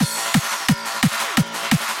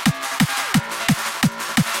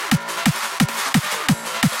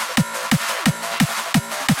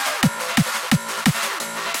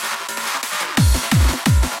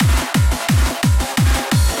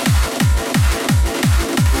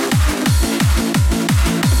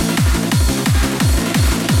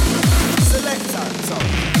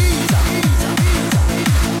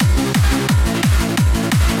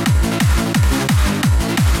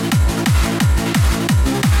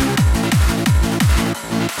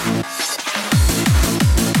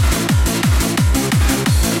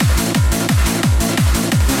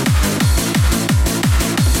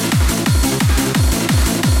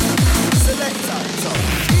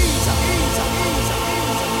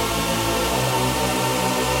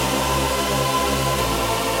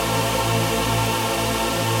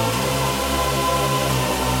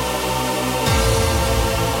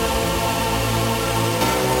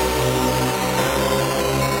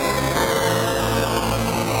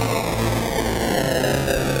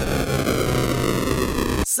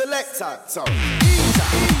Selector. So, ease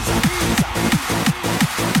up, ease up, ease up.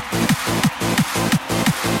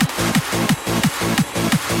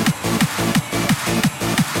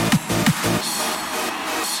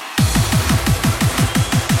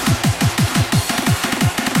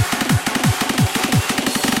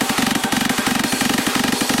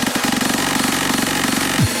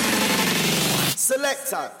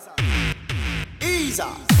 Selector, ease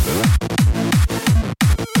up.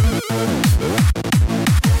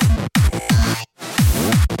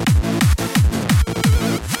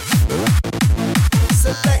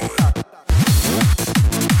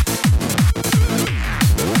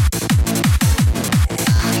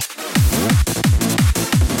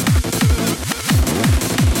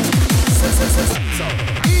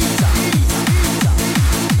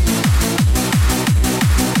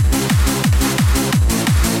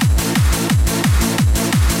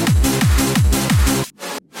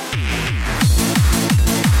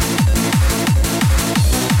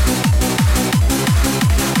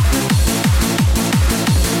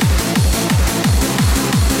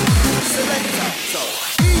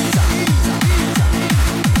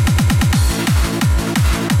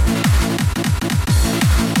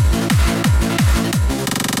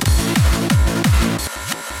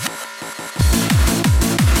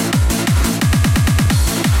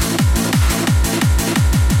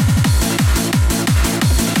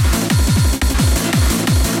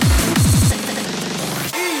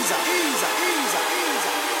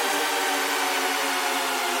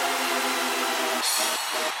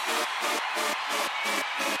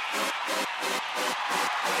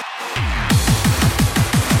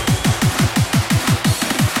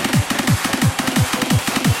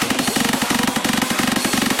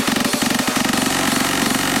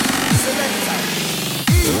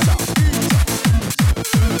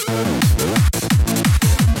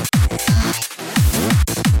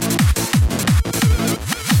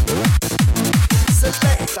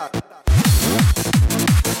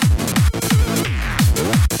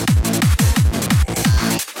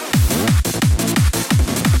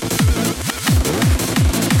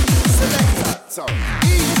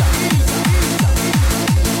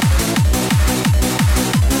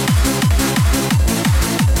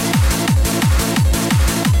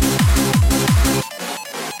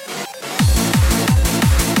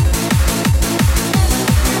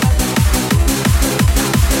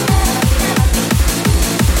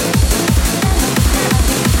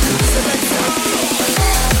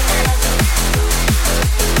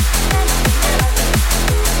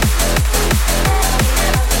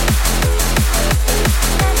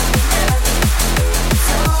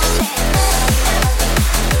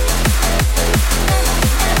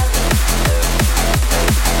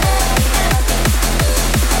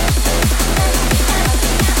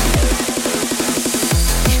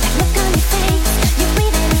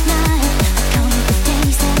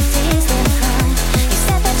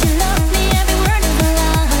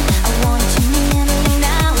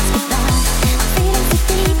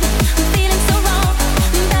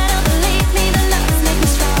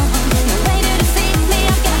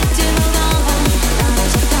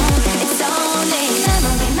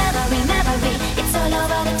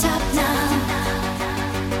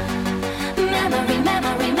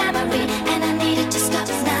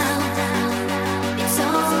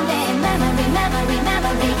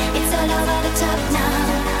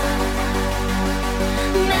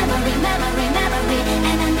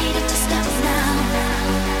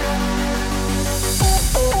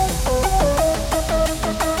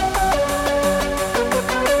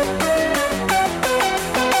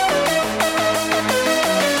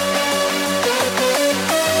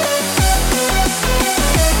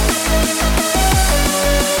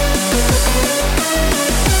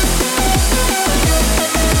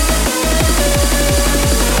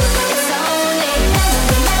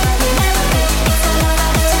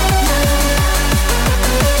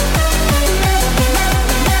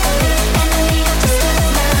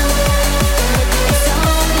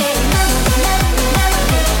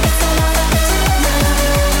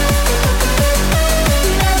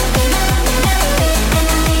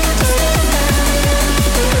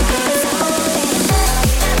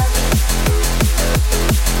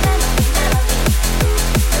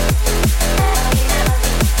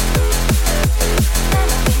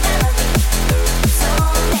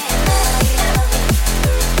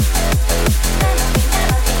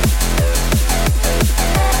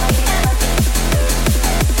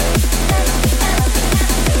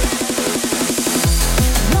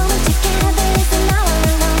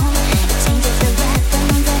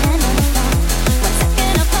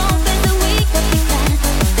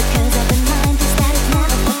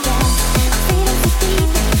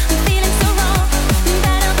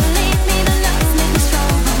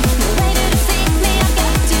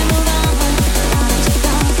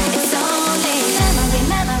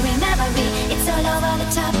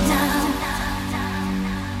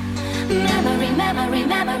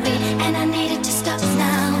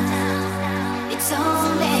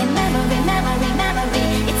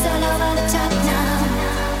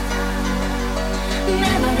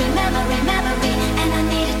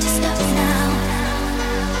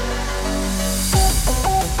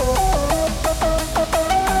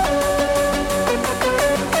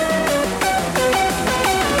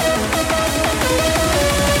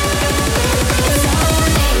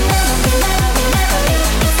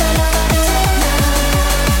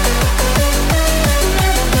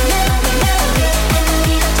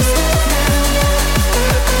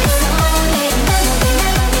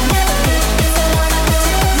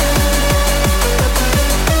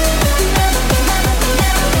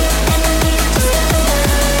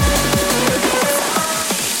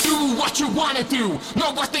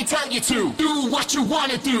 tell you to. Do what you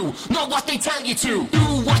wanna do, not what they tell you to. Do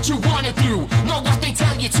what you wanna do, not what they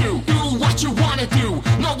tell you to. Do what you wanna do,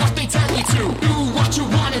 not what they tell you to. Do what you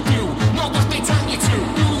wanna do, not what they tell you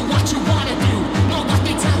to. Do what you wanna do, not what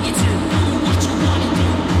they tell you to. Do what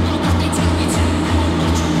you wanna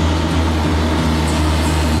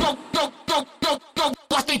do,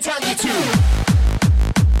 not what they tell you to.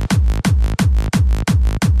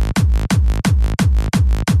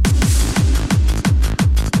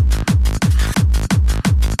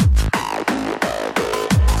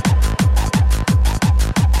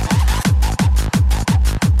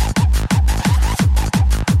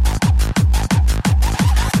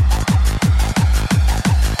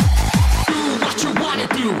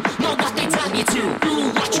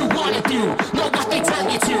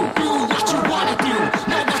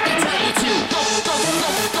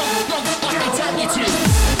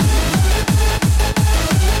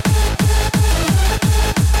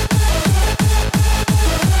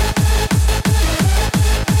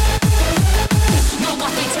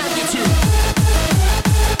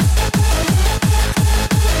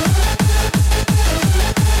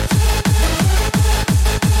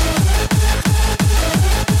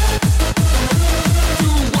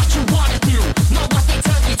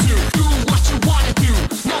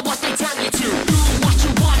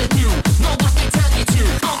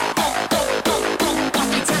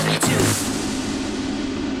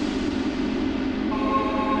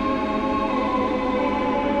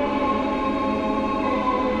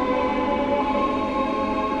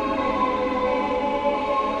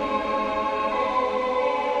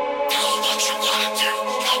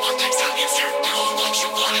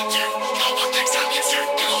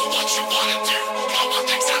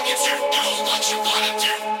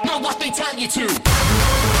 No, what they tell you to.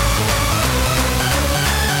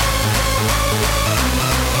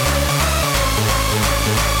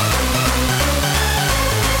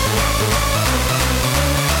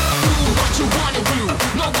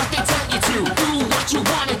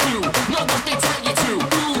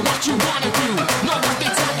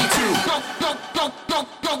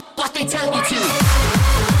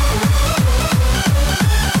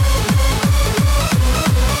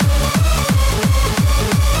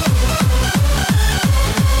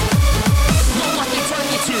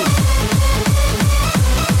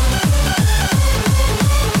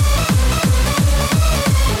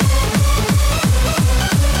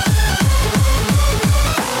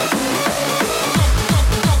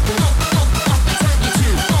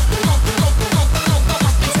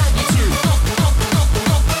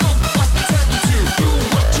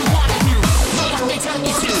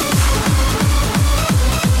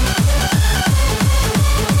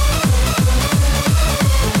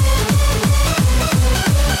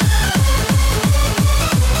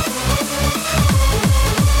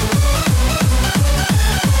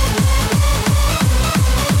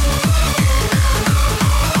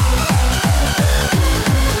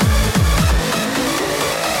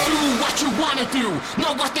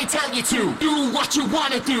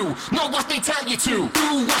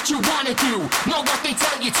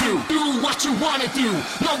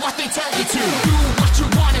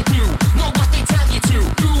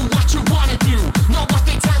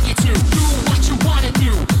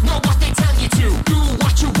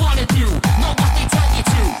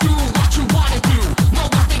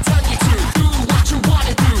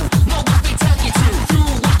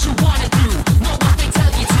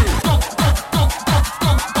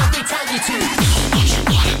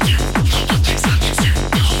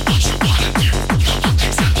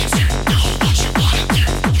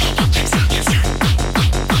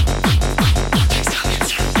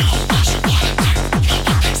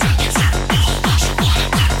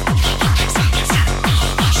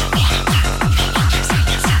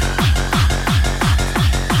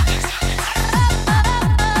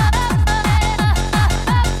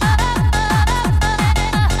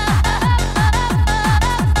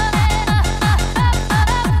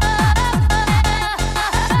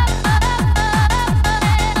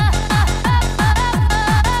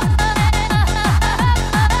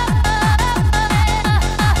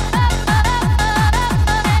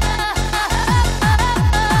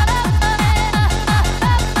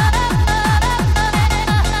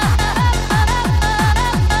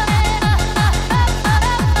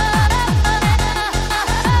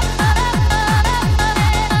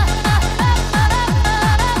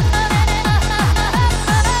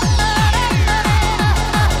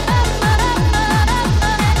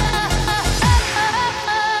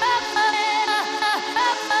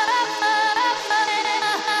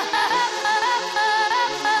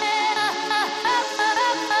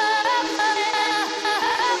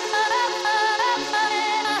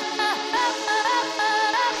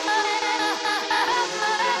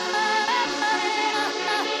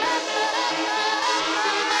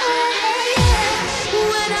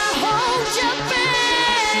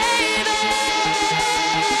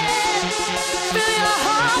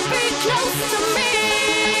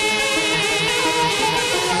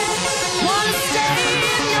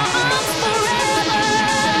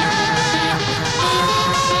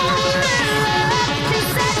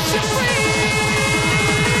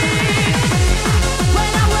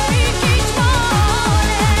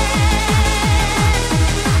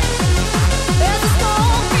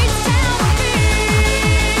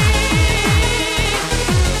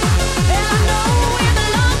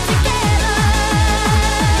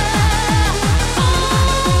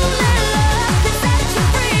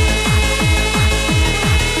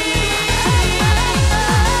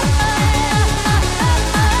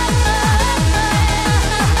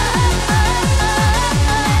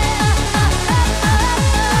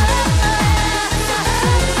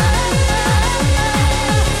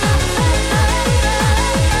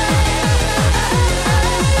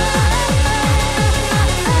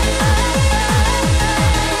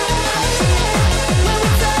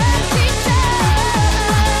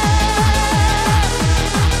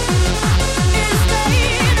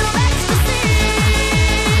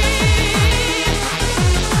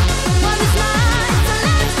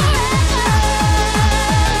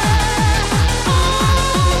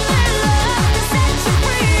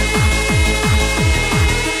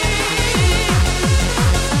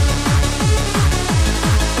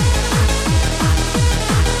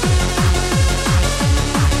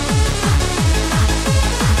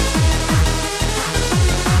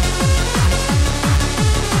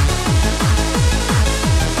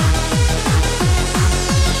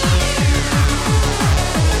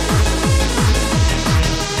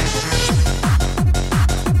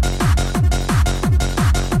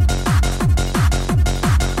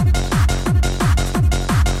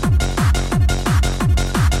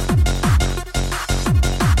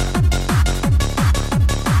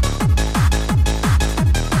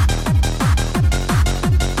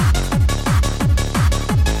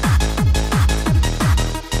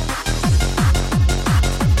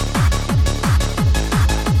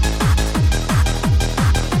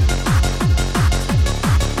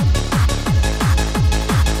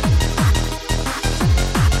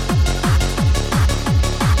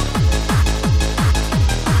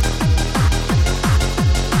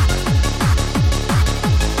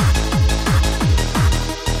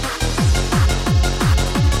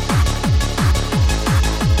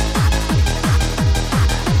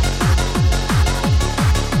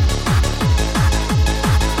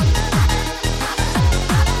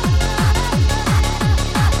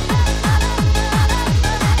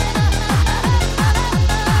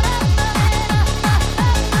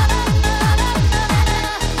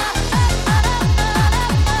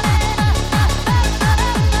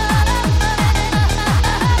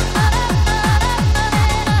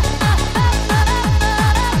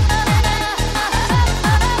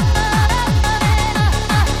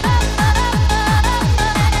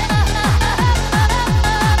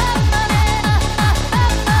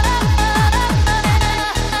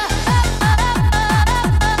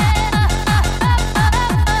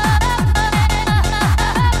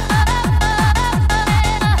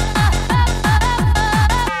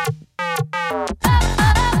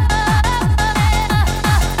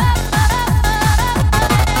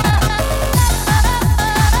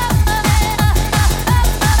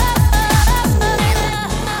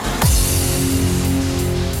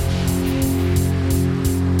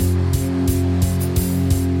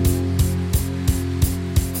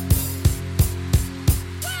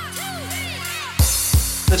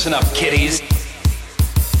 Listen up, kiddies.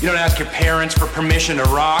 You don't ask your parents for permission to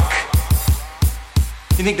rock.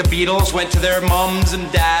 You think the Beatles went to their mums and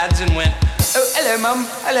dads and went, "Oh, hello, Mum.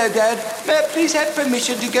 Hello, Dad. May I please have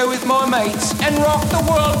permission to go with my mates and rock the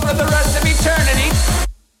world for the rest of eternity?"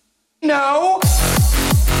 No.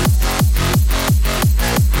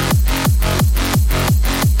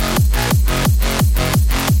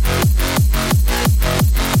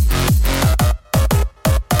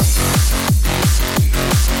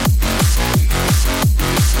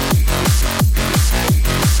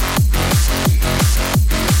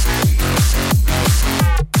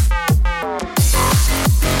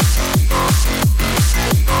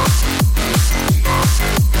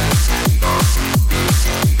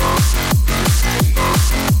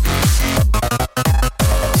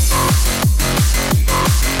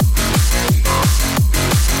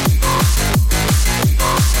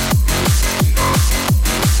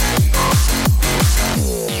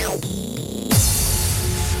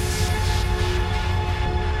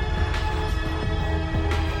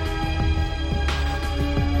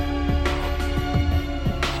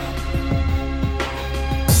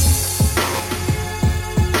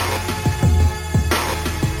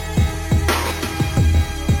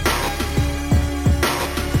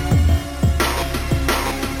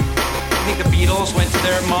 Went to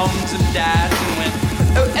their mums and dads and went,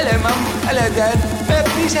 "Oh, hello, Mum. Hello, Dad. May I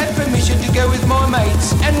please have permission to go with my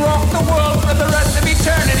mates and rock the world for the rest of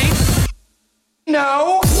eternity?"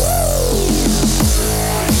 No.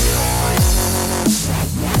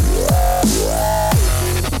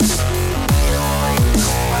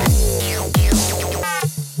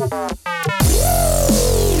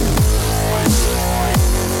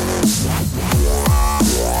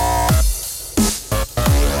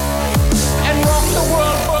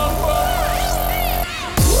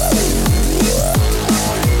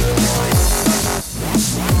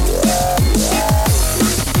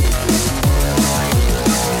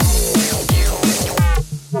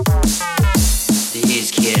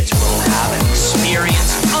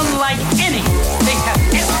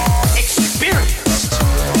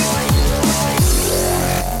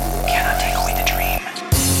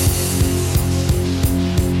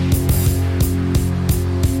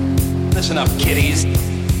 Listen up, kiddies.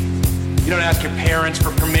 You don't ask your parents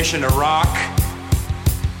for permission to rock.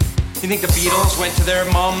 You think the Beatles went to their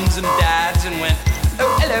mums and dads and went,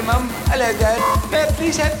 "Oh, hello, Mum. Hello, Dad. May I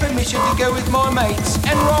please have permission to go with my mates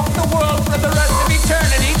and rock the world for the rest of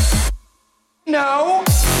eternity?" No.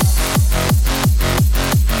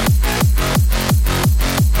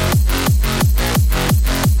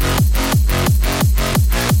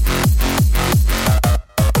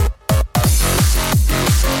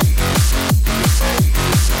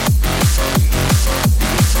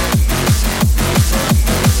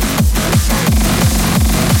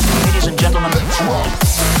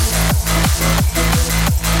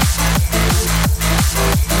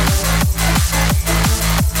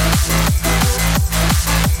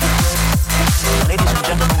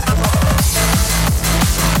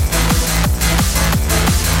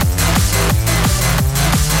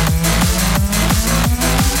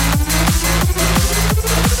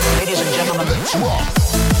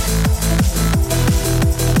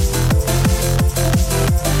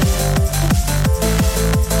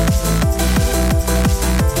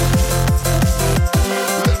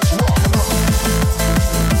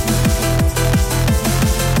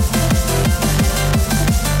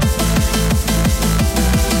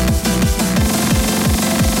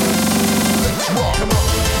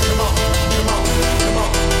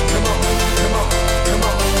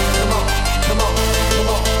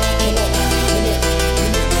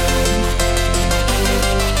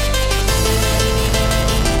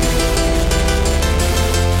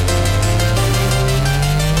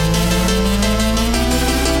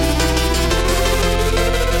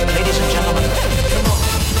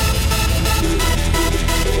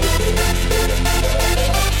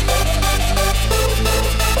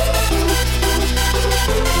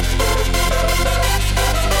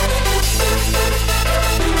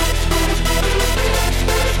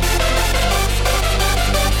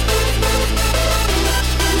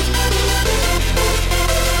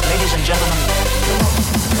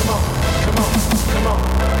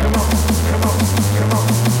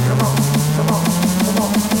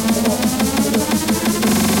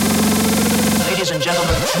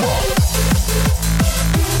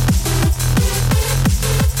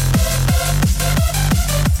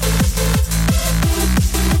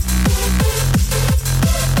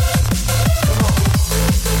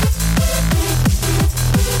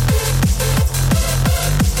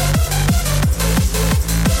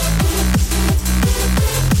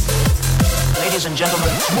 Ladies and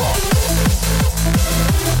gentlemen, walk.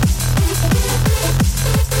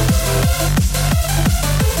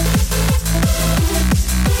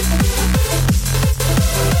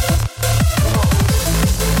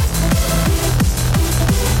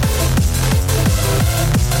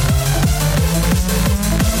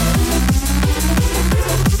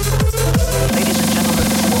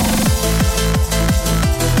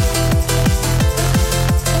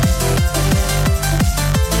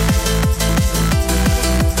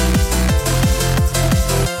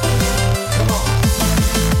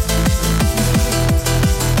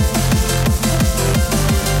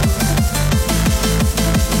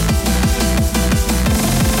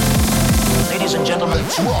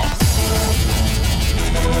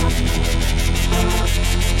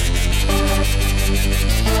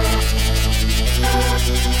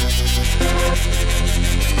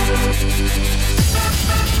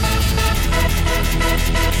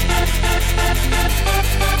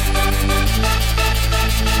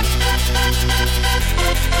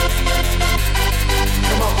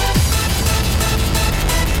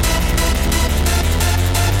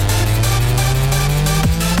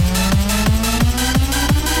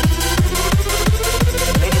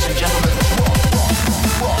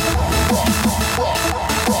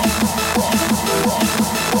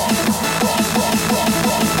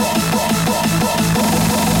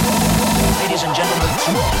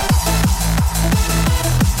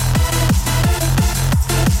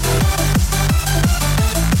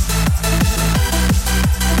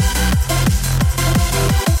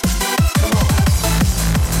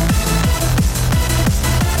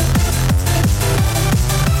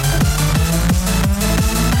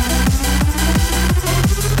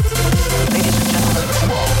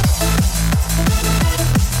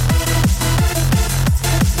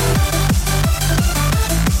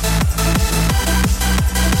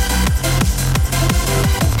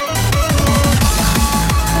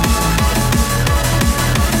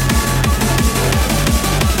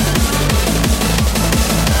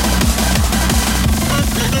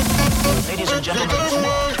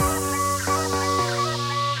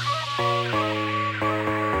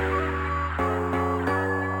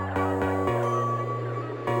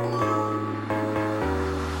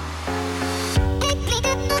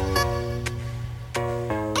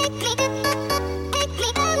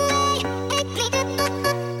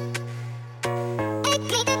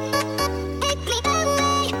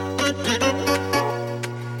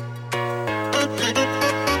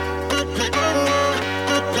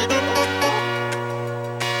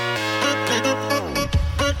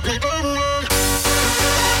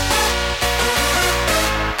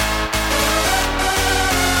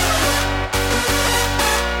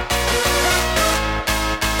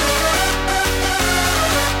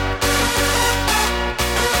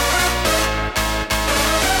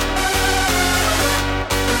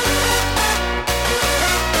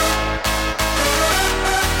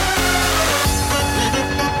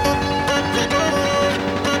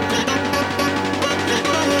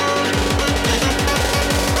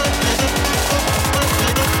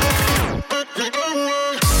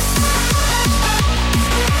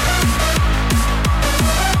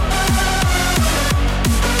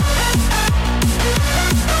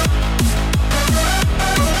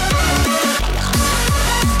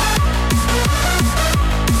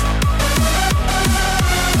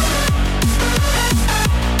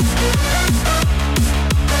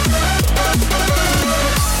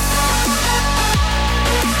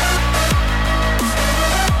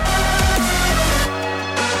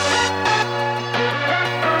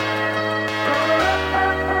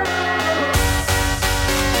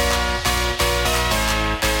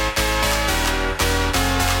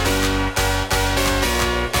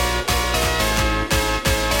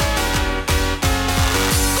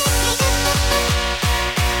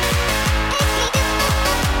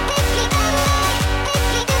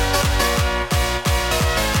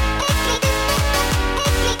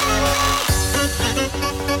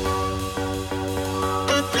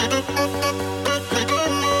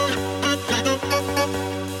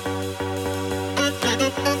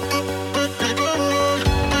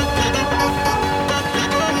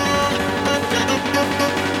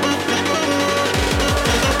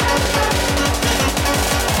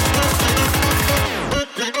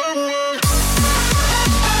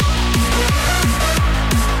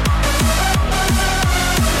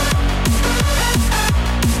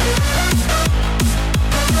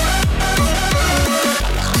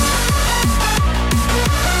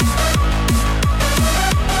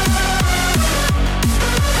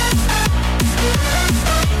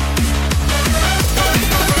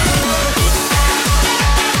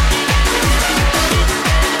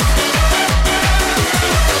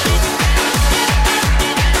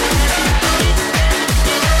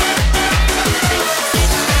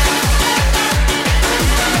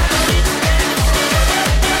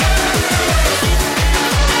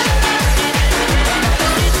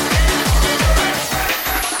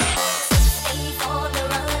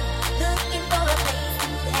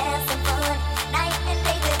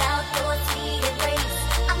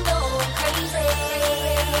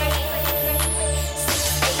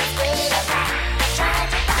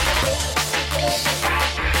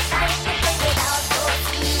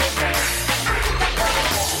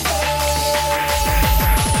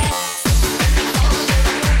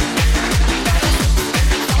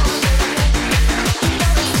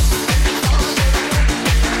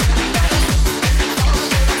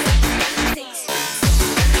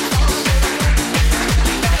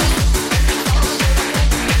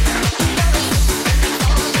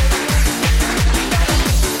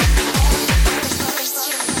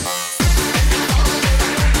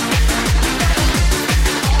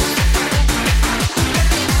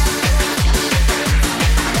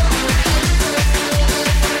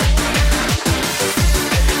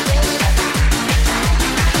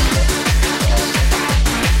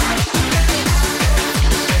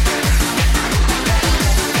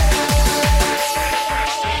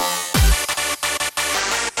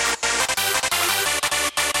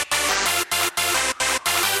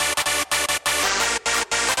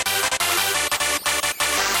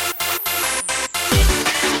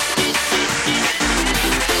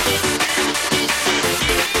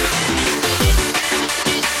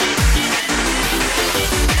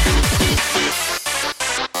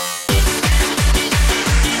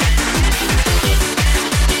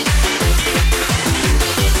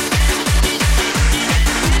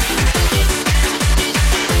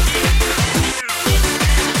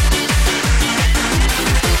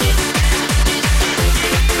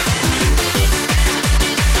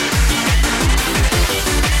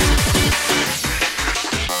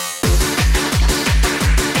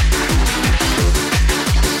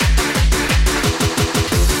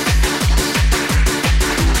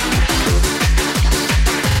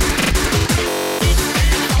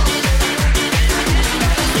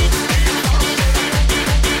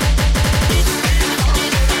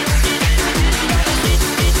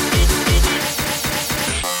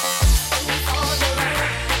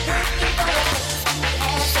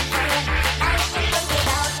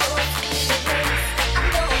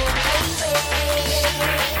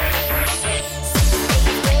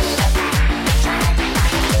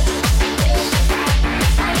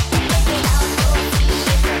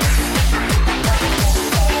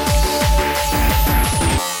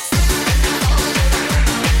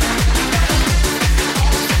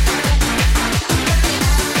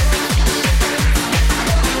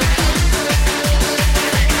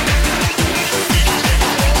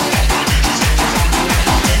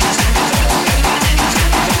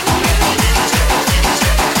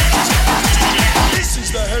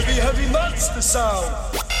 heavy monster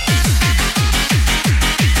sound.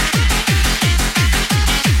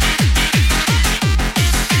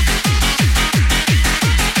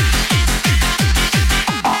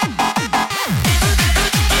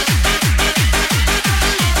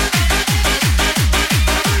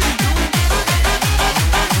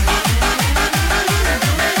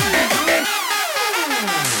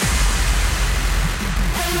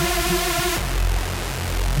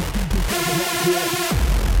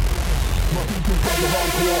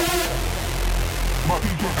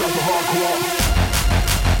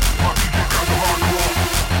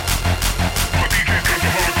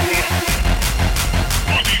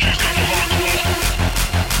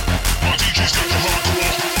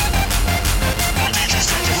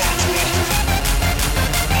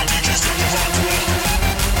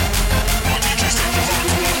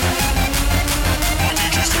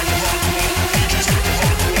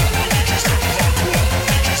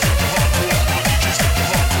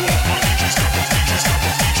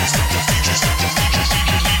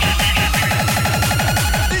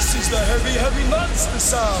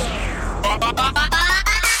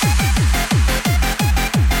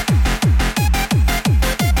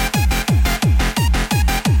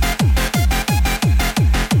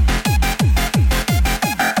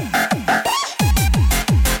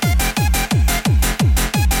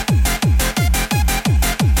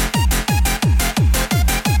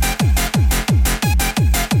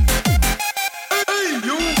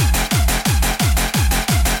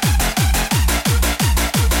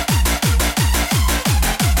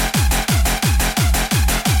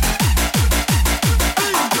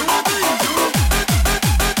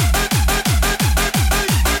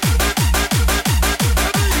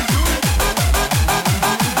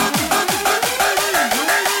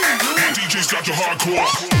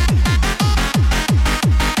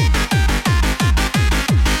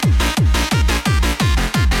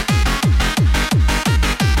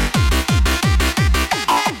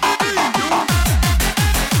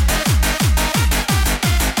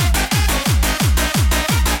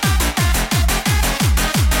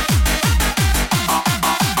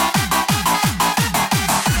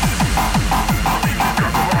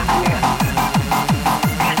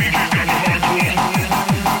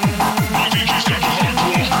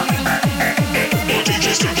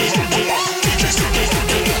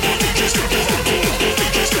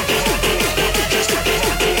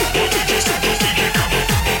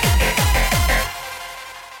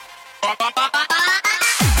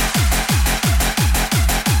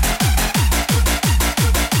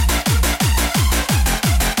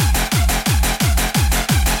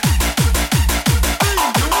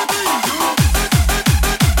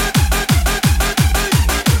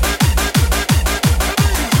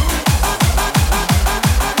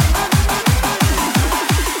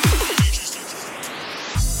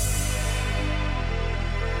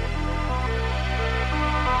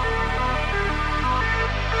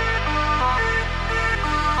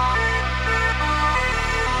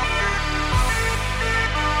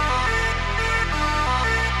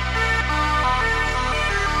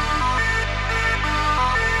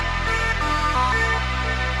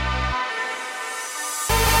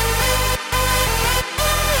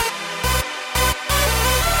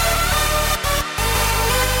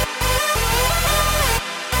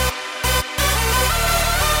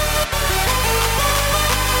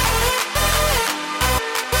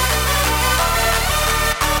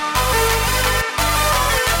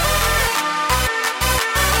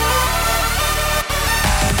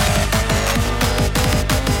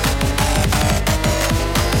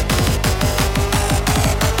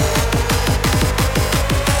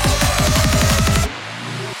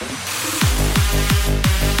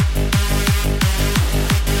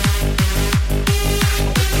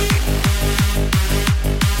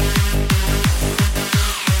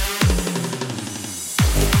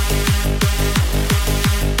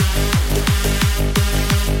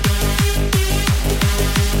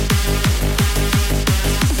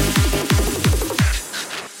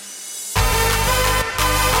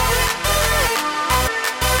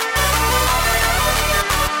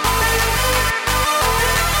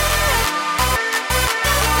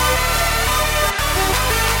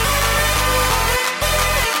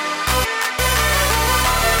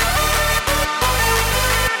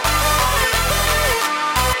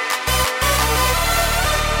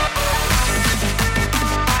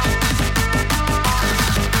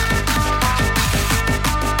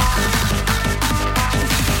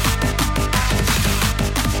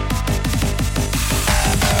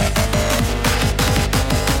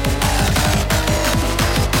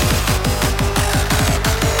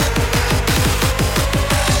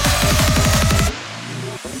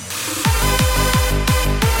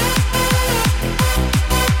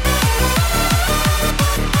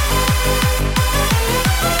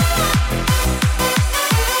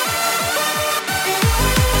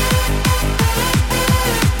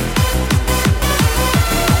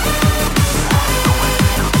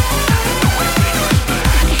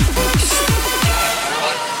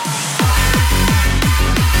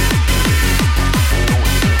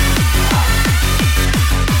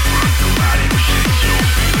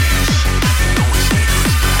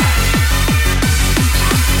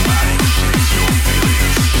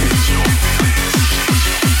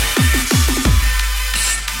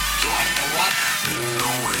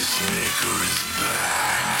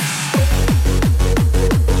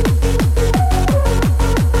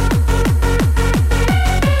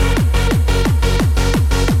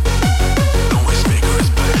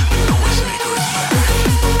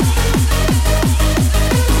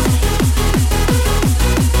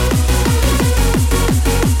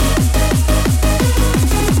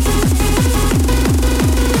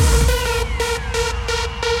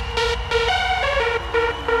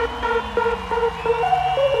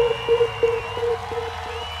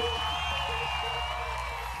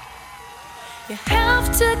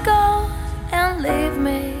 have to go and leave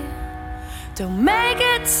me. Don't make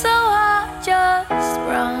it so hard, just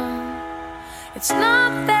run. It's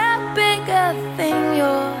not that big a thing,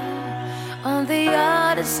 you're on the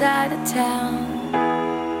other side of town.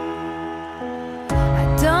 I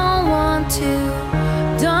don't want to,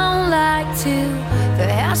 don't like to,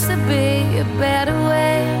 there has to be a better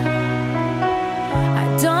way. I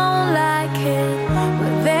don't like it,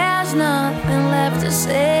 but there's nothing left to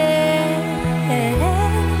say.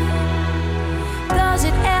 Does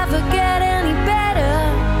it ever get any better?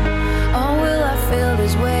 Or will I feel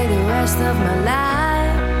this way the rest of my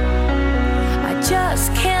life? I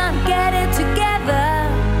just can't get it together.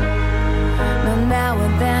 No, now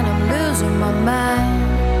and then I'm losing my mind.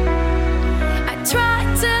 I try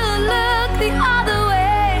to look the other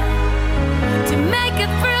way to make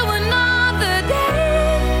it through another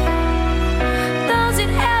day. Does it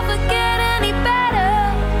ever get any better?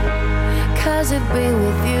 'Cause it'd be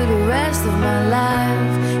with you the rest of my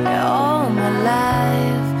life. Yeah, all my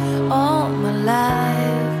life, all my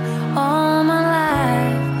life, all my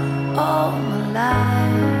life, all my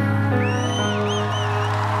life.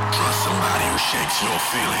 Trust somebody who shakes your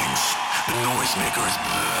feelings. The noisemaker is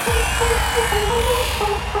back.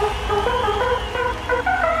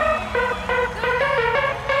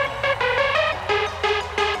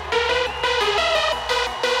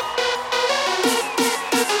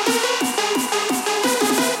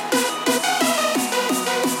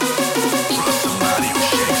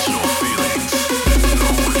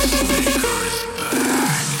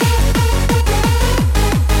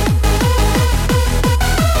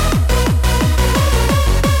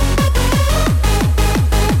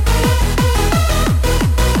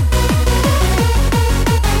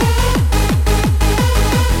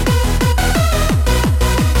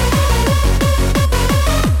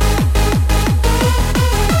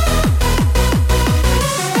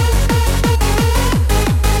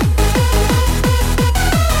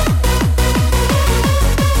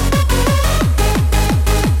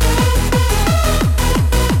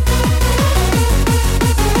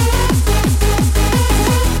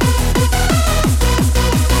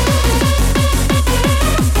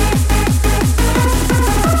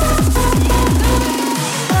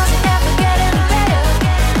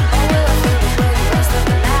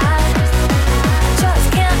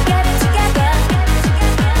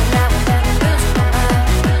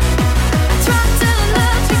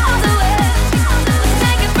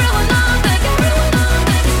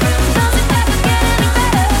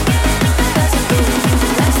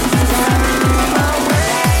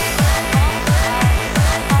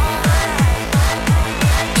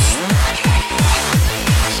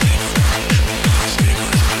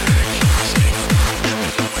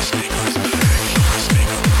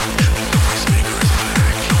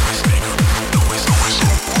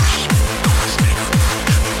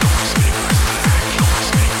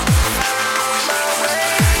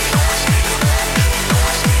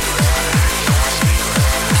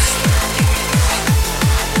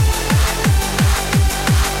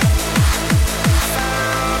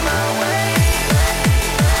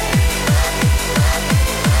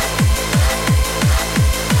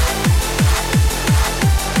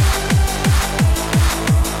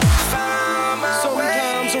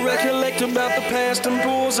 About the past and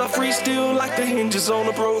pulls I free still like the hinges on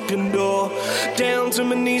a broken door. Down to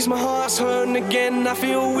my knees, my heart's hurting again. I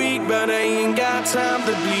feel weak, but I ain't got time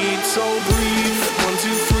to bleed. So breathe, 1,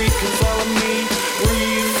 2, 3, can follow me.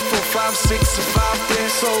 Breathe, 4, 5, 6, 5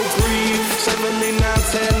 there. So breathe, 7, 8, 9,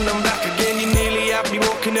 10. I'm back again. You nearly have me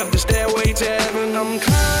walking up the stairway to heaven. I'm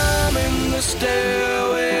climbing the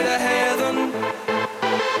stairway to heaven,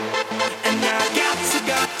 and I got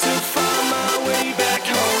to find my way back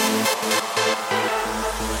home.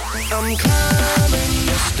 I'm climbing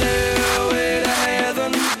the stairway to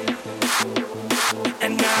heaven,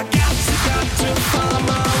 and I got to find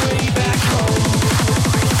my way back home.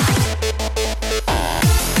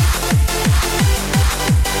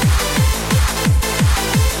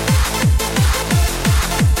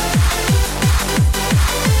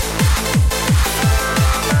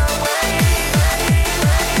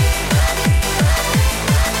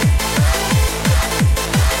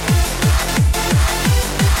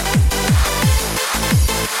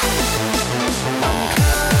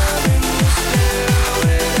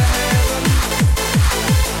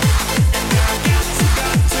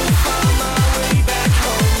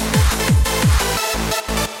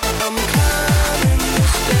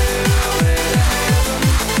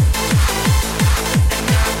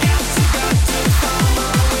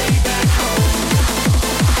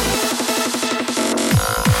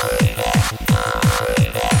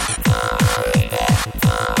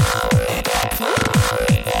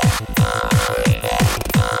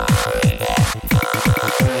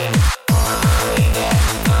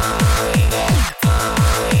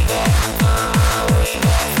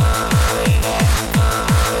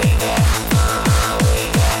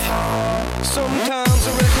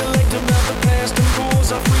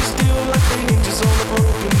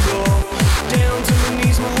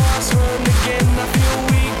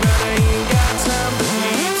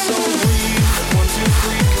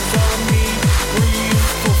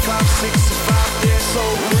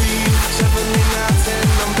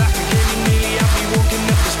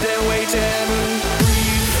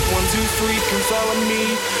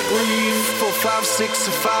 5, 6,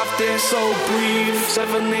 or 5 there, so breathe.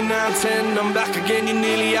 7, 8, 9, 10, I'm back again. You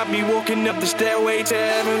nearly had me walking up the stairway to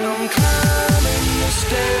heaven. I'm climbing the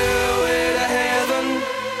stairway to heaven,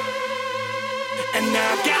 and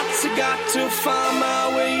I got to find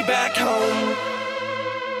my way back home.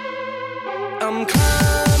 I'm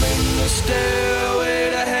climbing the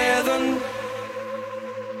stairway to heaven,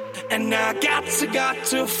 and I got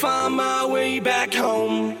to find my way back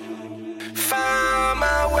home. Find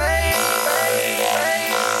my way.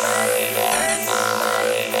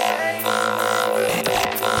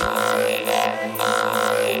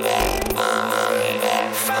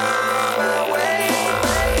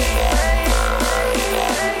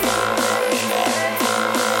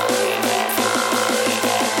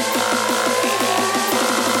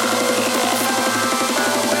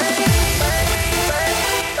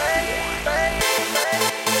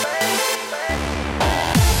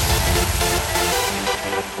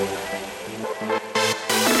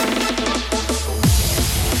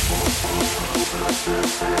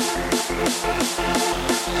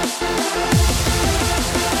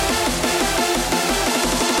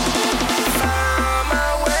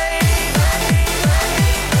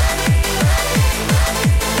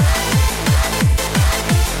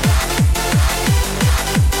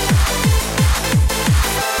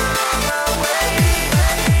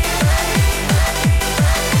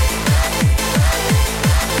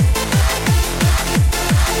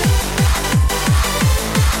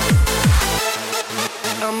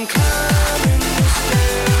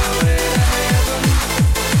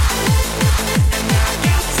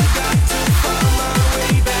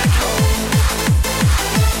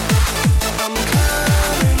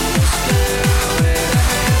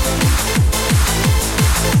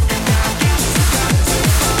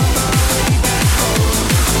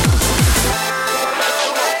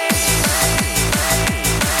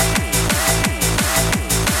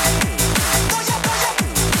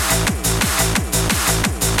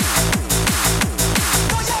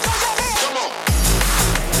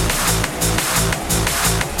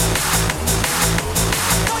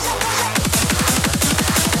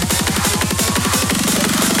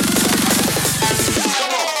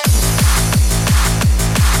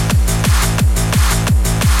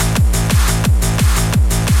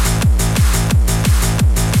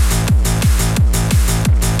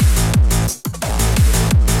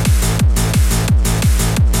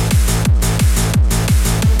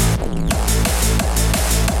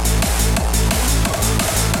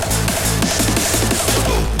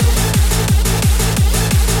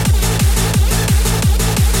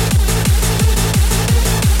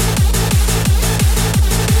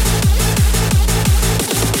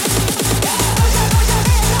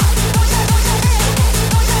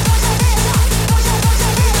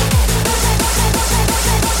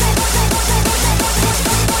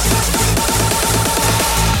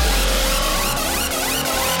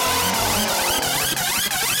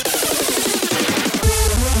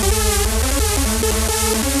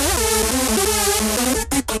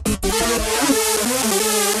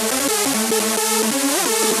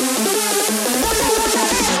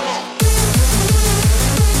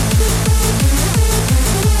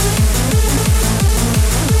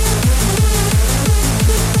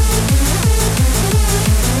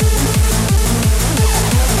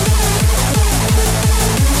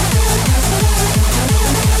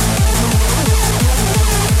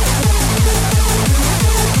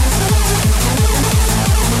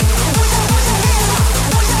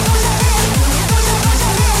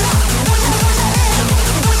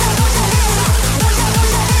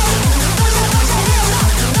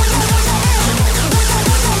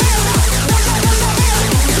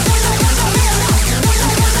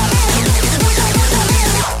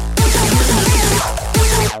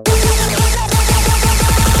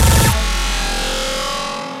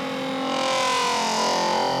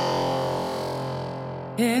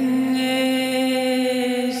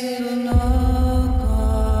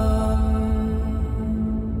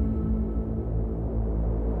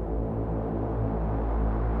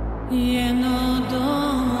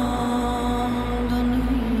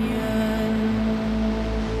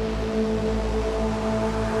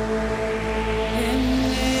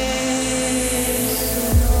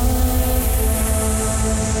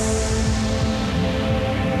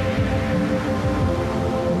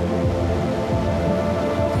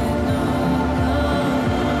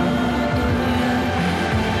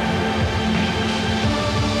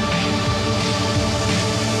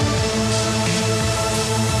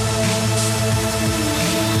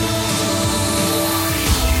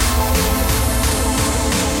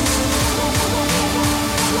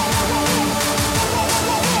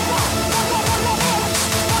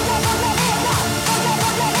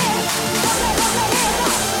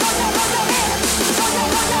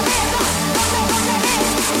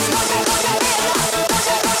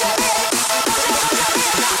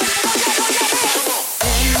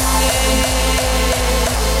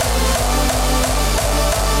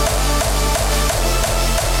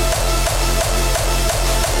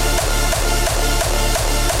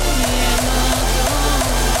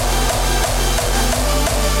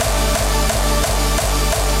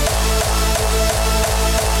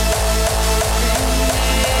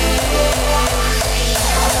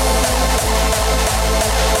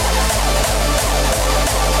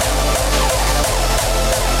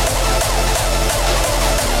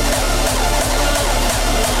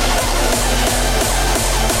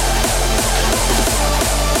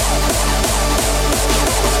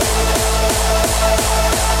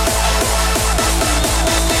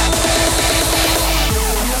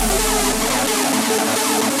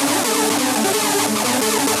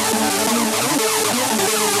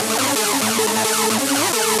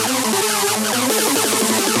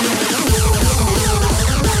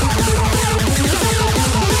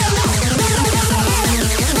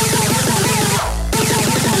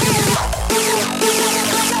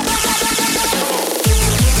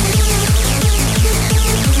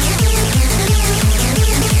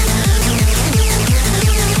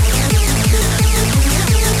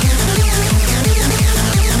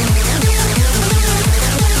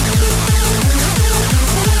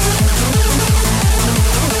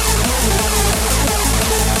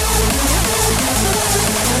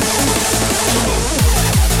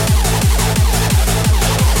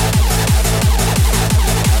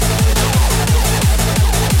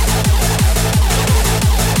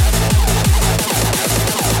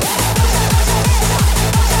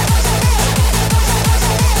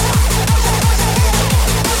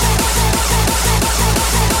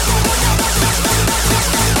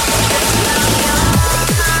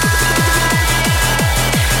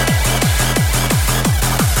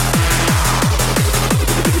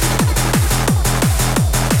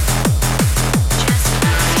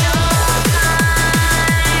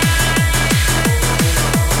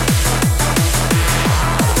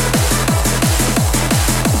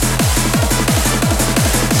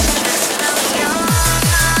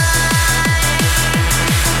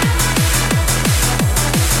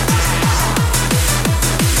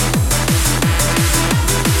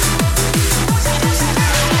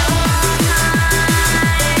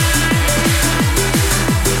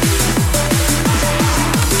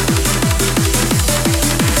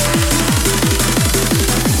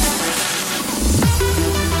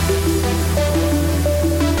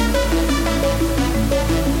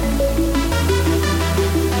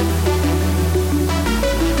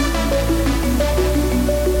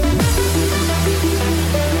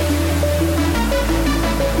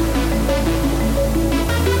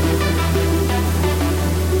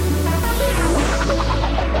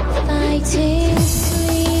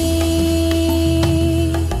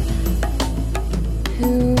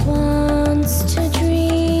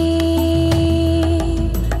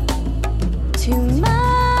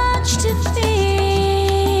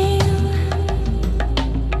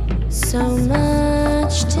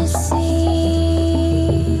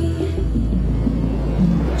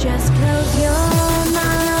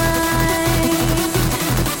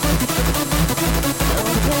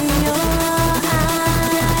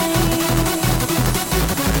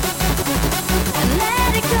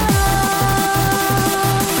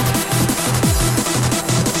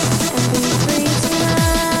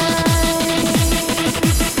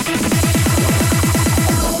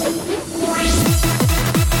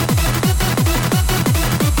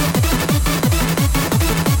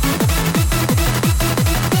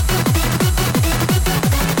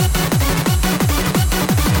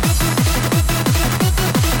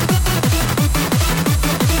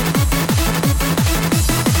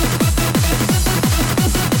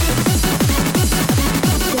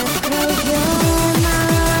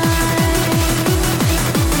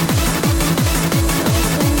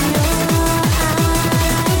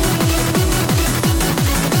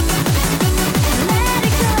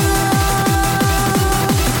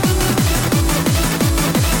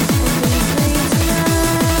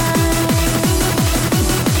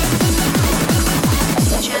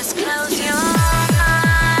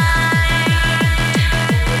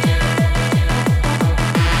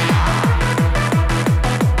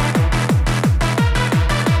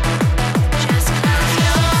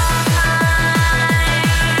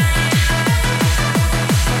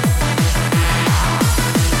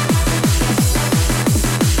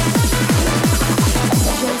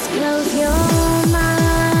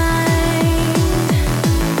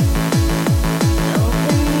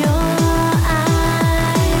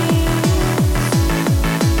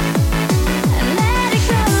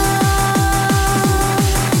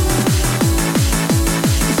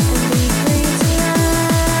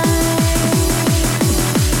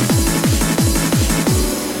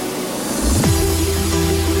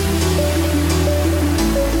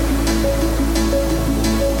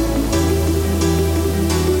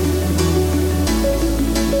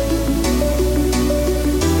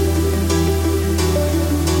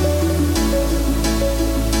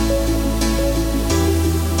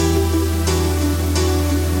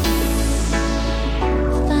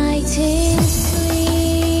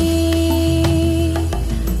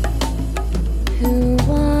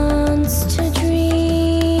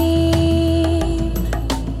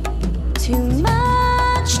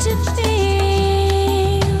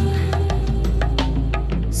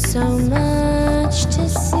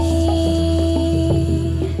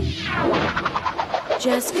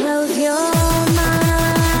 Close your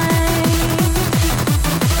mind.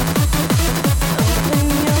 Open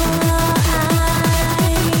your eyes.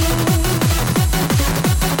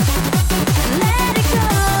 Let it go.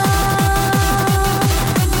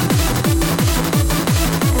 And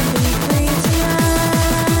be free tonight.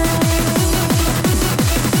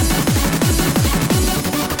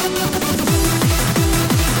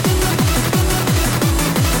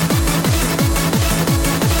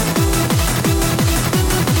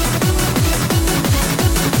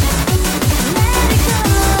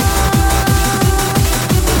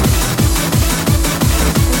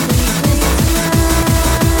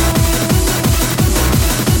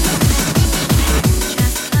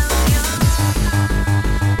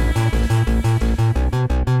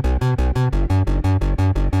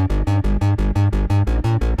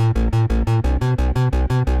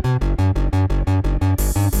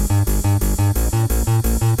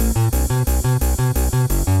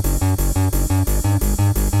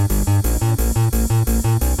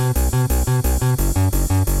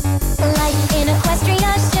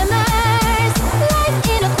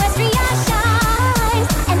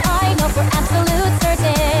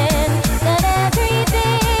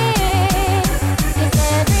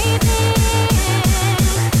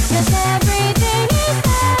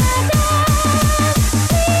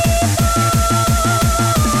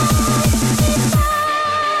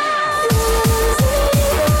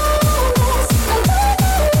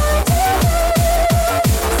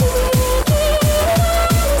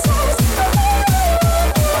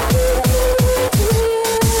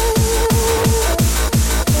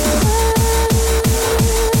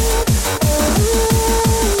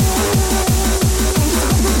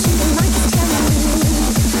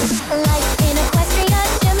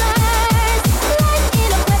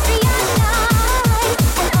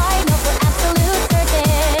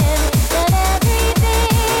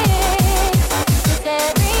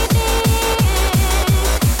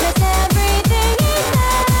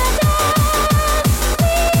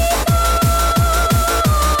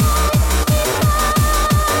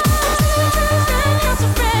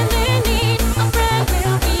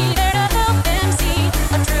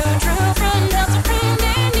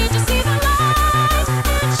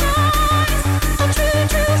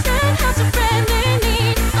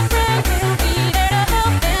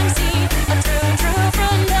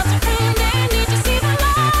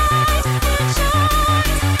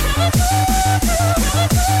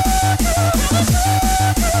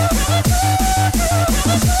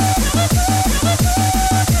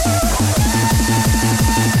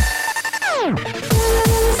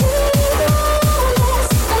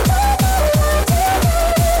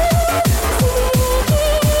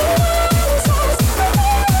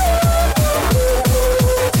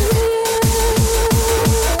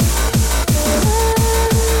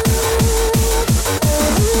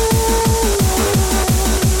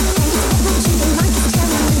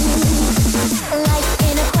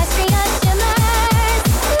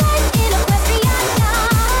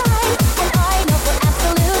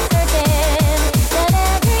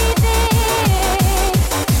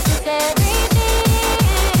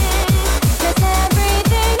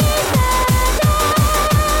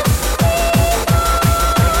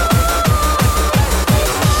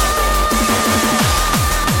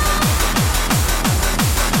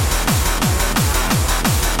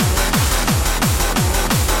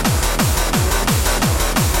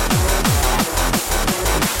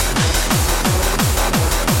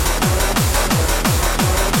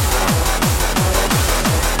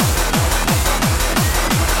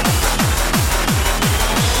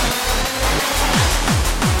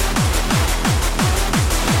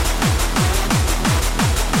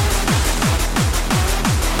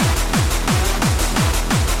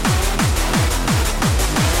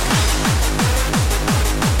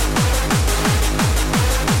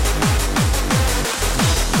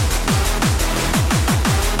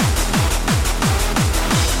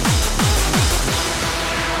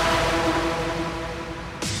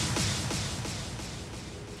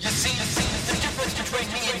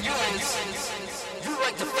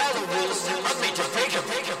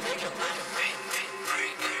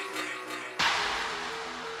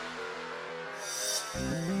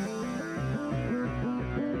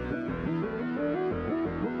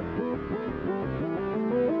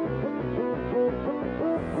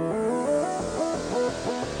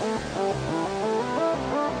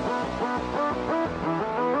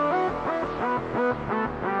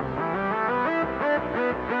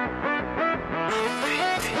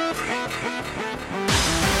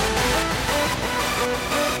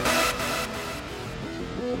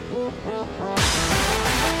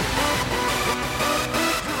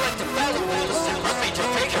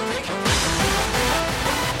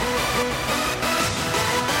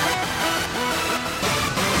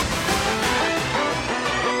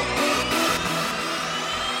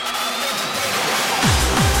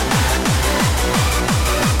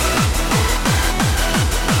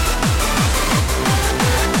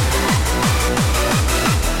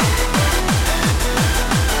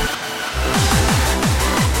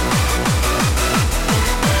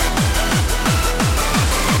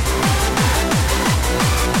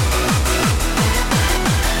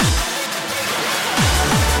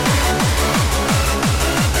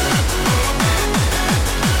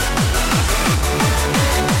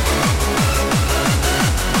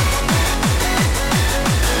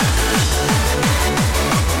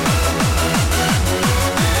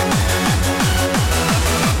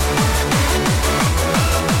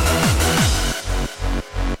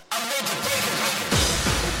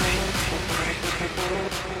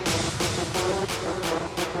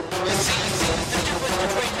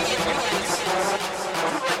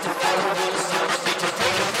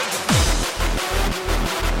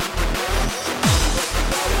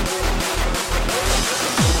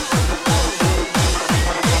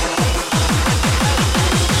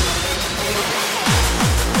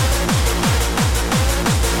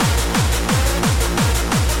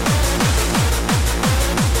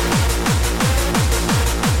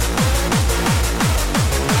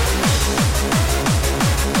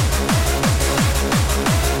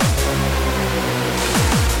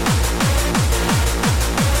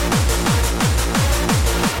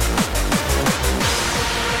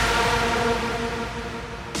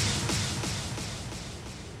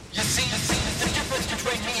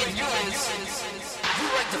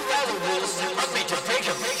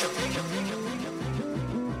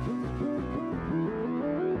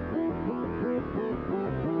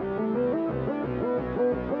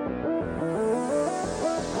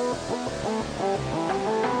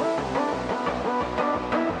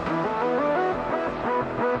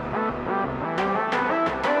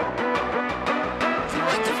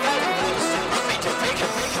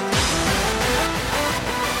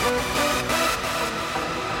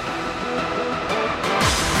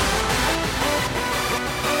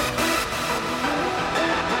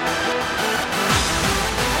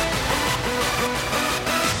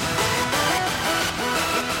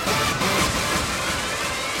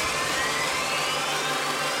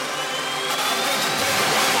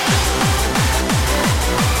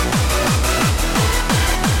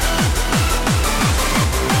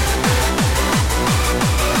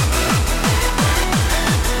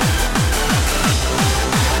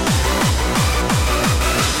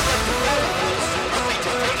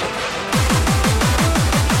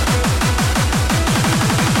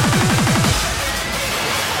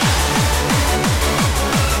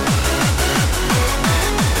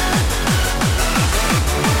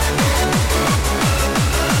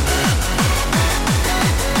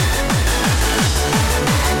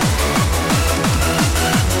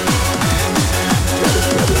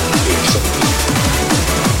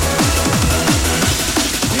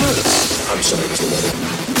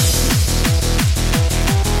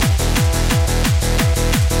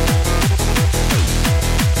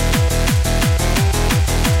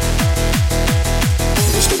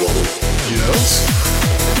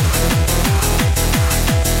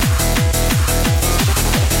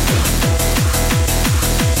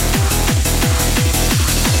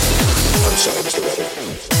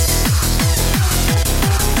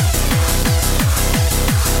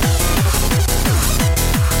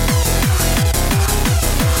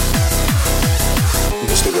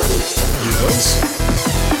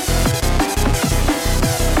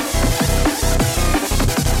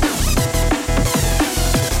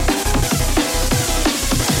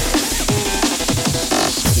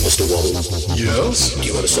 Yes? Do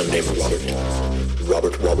you have a son named Robert?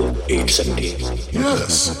 Robert Wobble, age 17.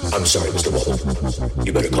 Yes. I'm sorry, Mr. Wobble.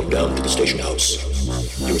 You better come down to the station house.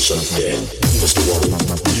 Your son's dead. Mr. Wobble.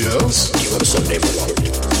 Yes? Do you have a son named Robert?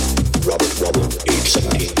 Robert Wobble, age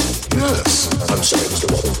 17. Yes. I'm sorry,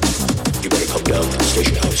 Mr. Wobble. You better come down to the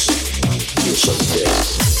station house. Your son's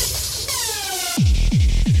dead.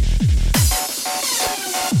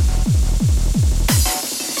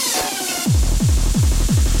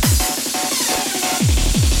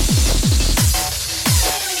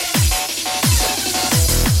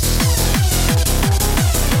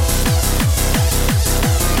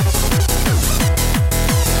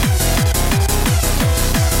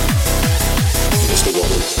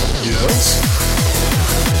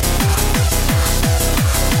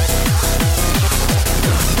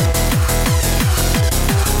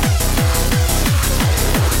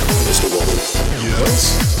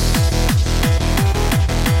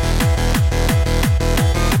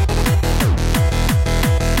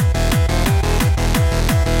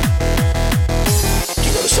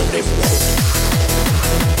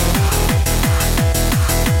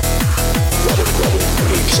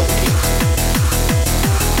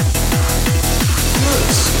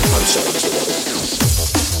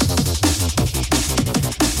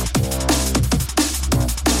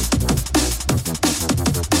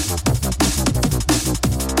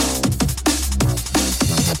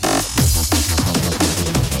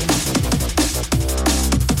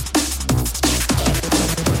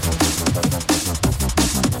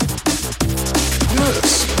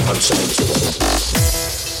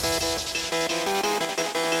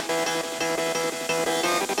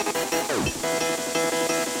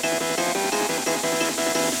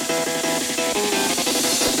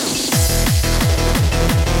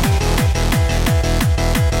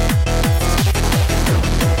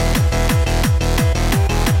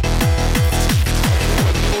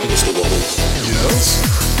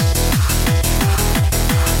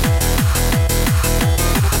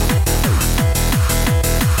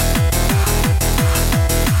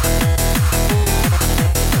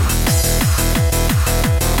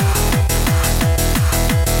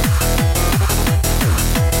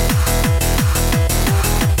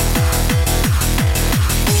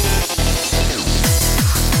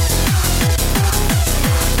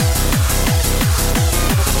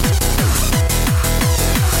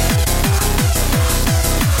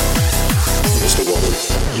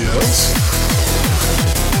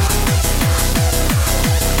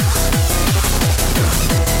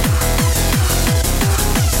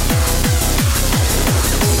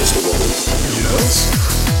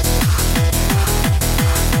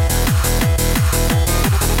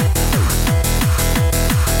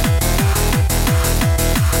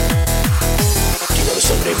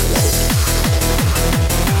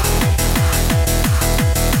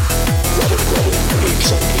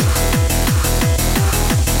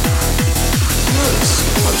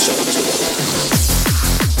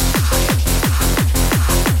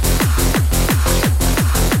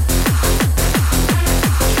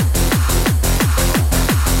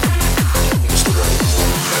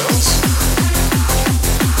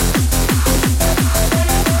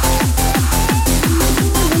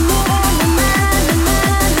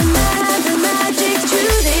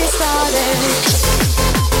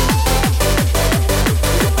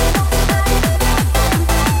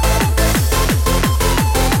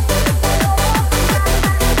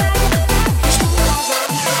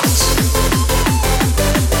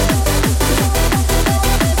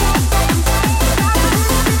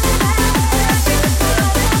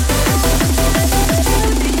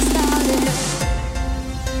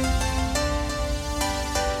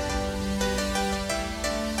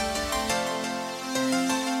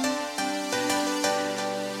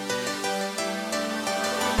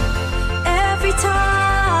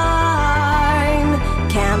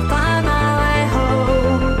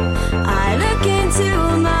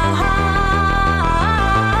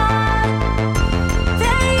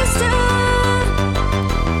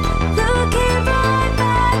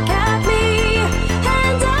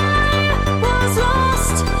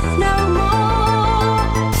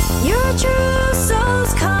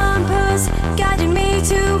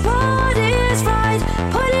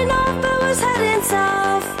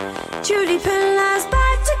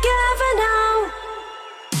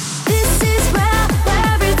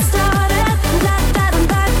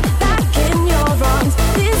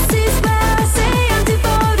 This is where I say I'm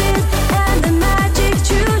devoted, and the magic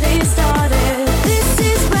truly started.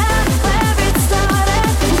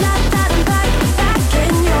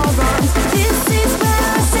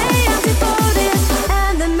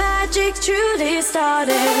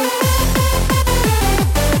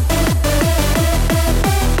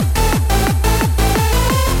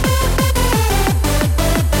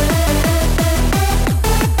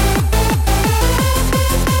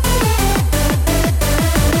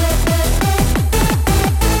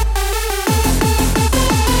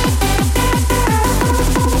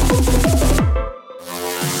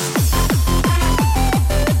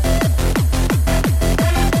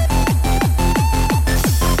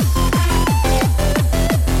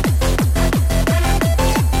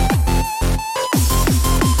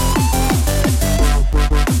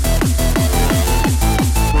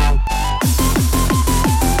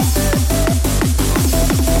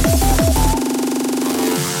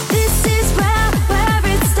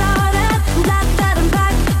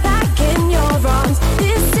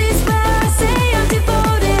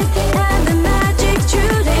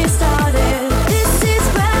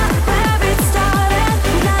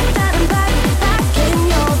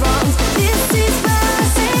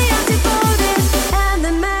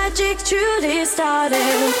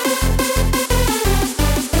 started.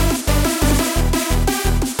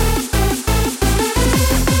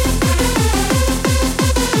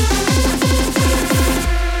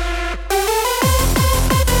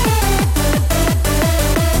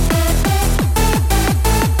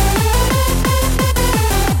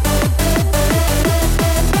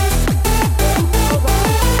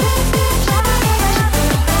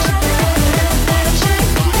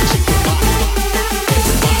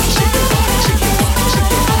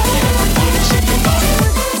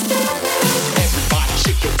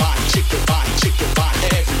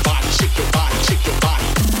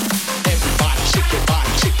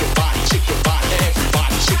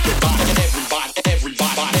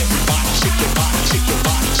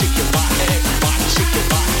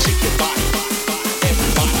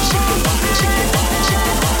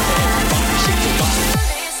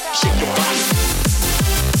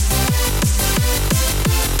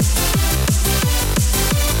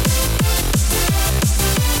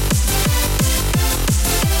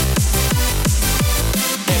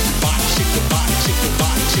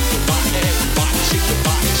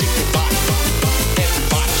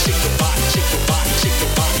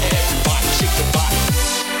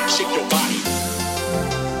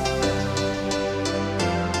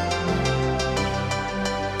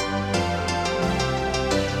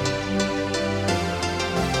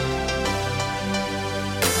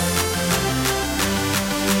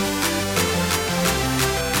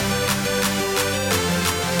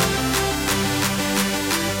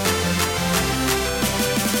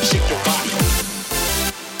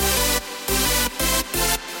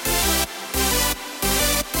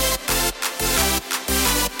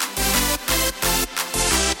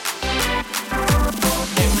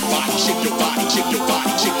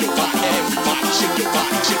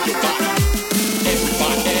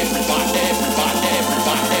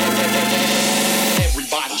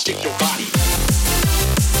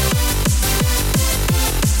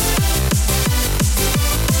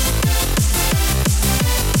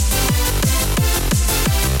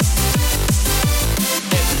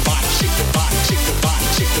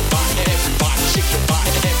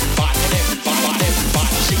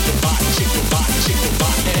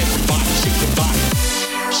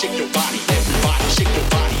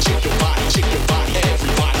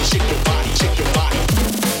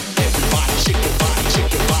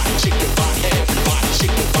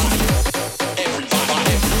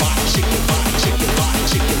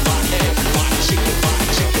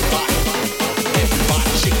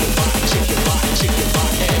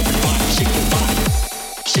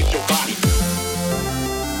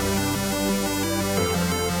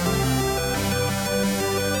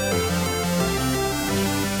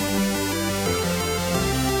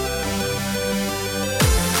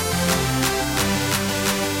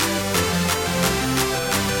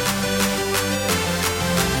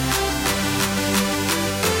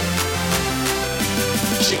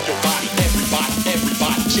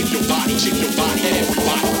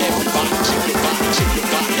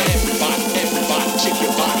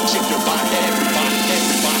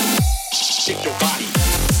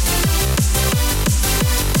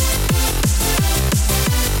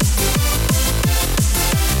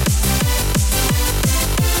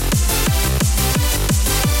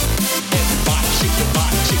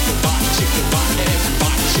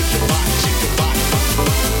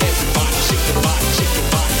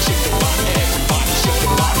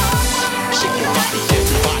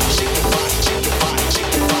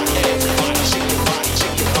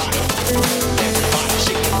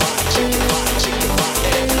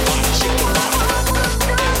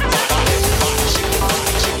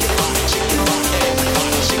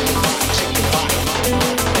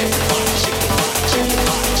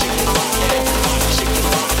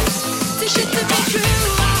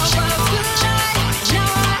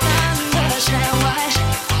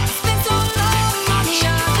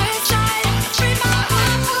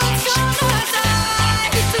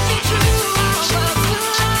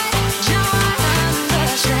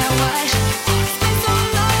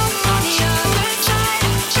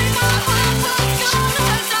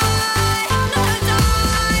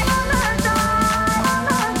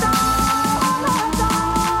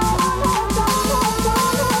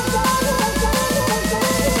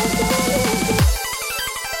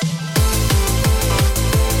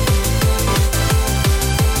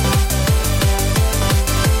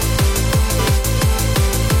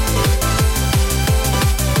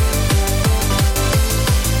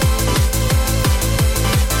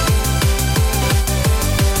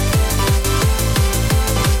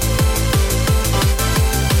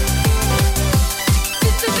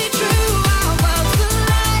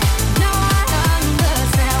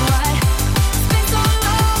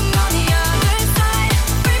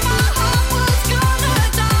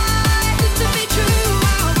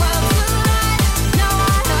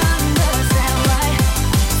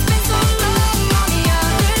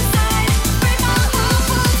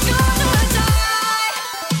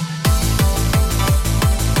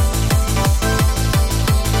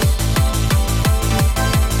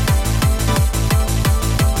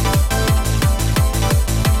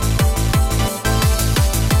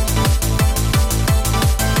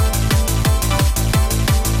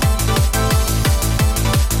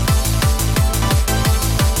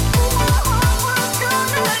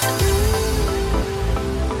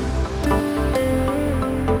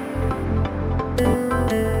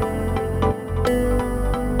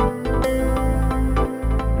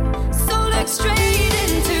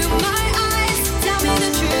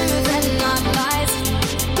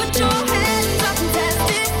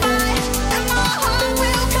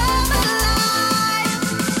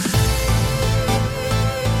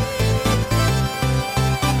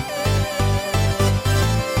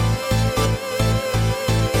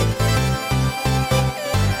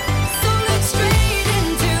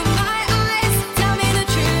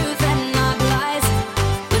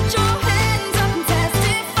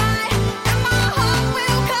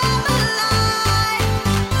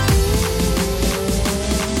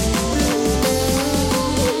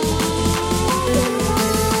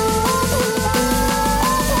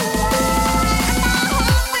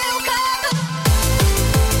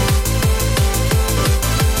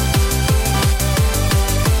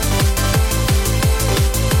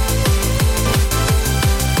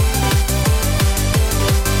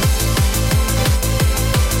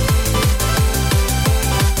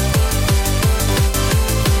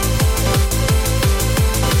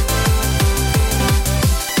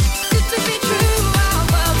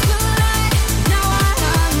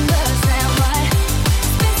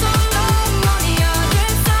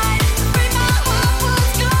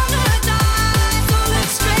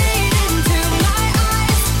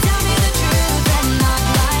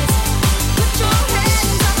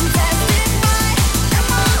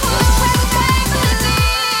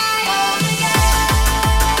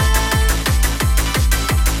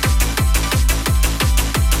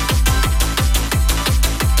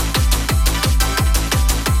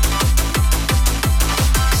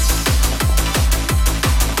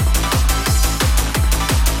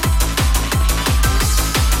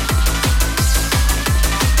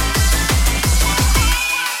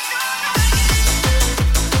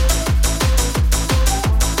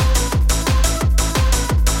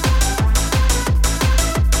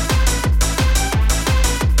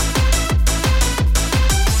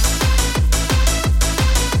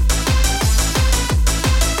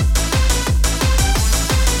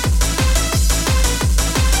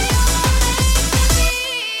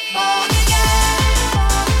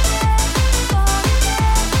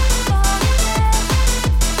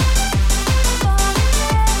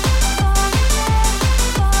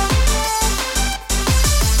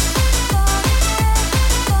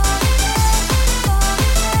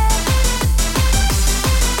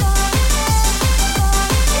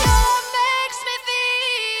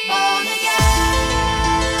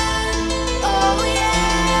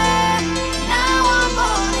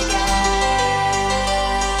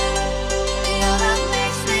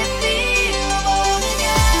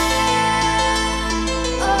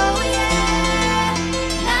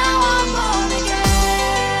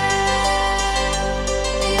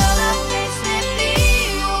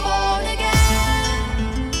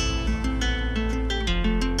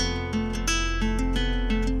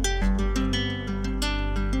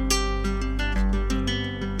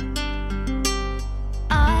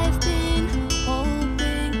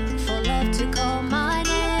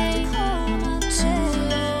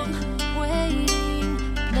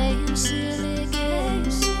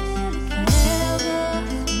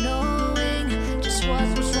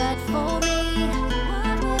 died for me.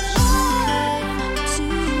 She came to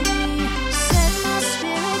me, set my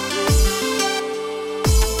spirit free.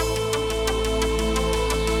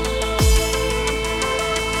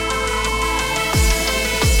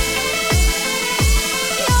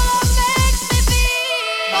 Your love makes me feel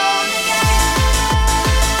born again.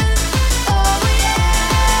 Oh yeah,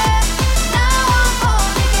 now I'm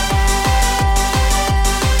born again.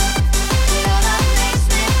 Your love makes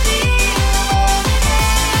me feel born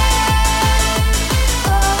again.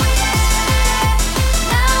 Oh yeah,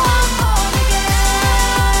 now I'm born again.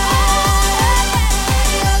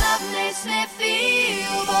 Your love makes me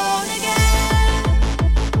feel born again.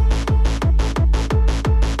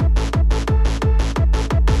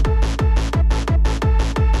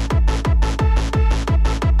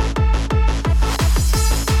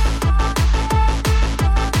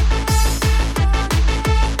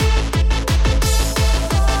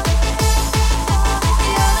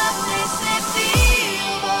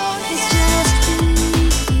 It's just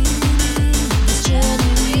beginning, this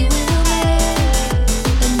journey we will make.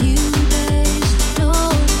 A new day's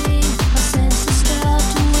dawning, my senses start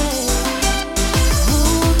to wake.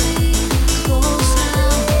 Hold me close now,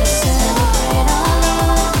 let's celebrate our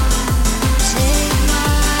love. Take my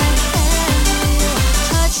hand, we'll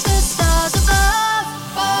touch the stars above.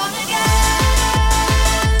 Born again,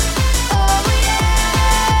 oh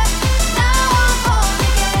yeah, now I'm born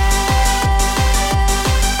again.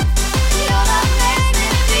 Your love makes me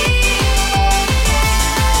feel born again.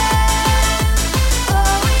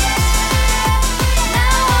 Oh yeah,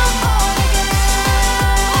 now I'm born again.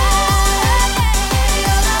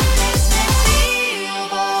 Your love makes me feel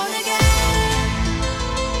born again.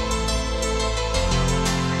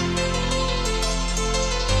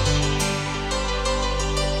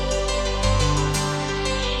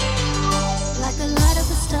 Like the light of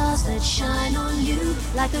the stars that shine on you,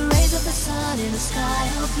 like the rays of the sun in the sky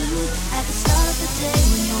of blue. At the start of the day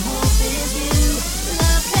when your hope is new,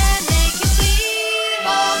 love can make you feel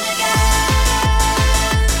born again.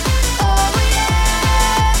 Oh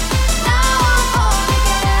yeah, now I'm born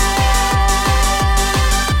again.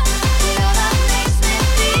 Your love makes me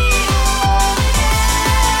feel born again.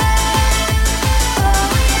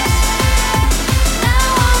 Oh yeah, now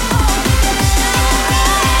I'm born again.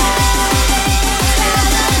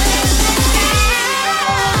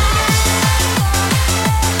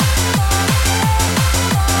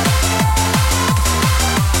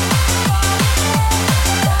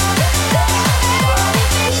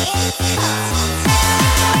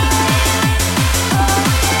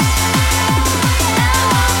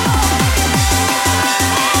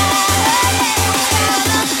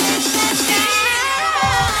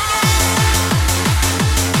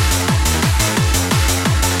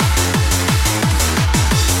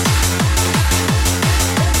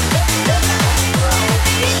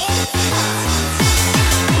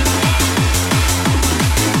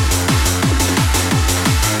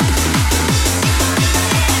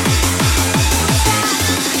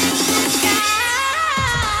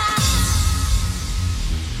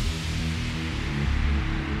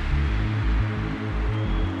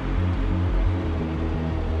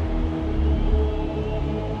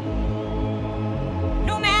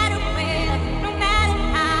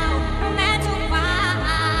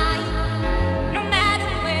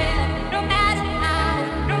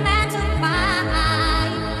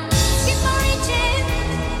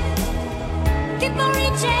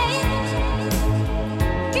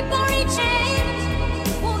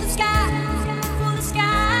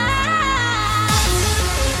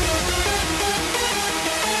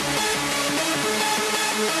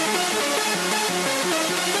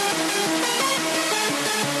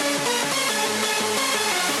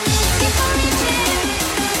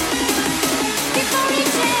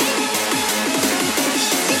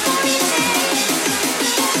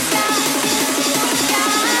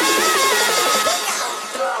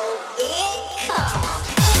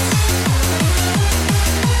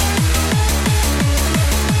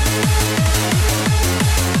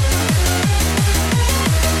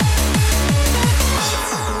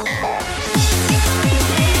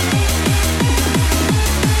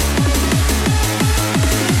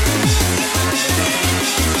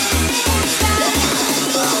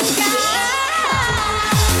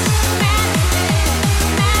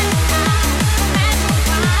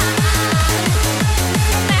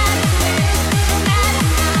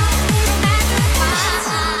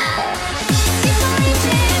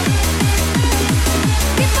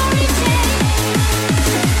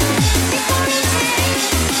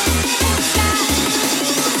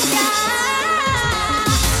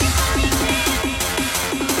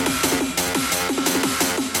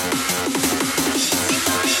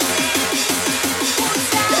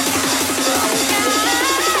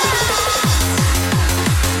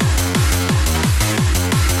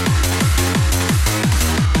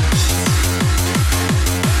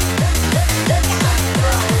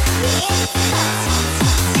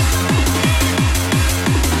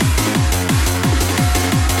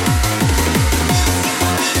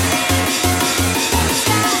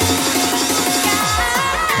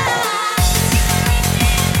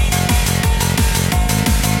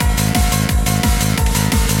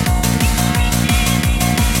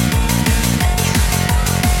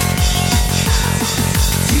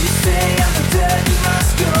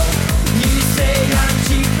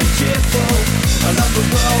 the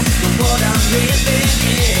world, the world I'm living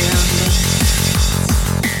in.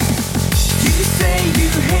 You say you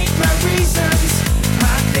hate my reasons.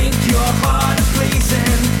 I think you're hard of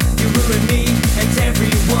pleasing. You ruin me and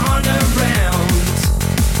everyone around.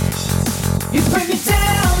 You bring me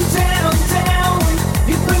down, down, down.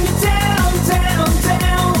 You bring me down, down,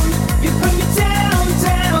 down. You bring me down,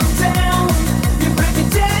 down, down. You bring me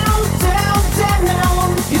down, down, down.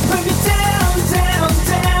 You bring me down, down,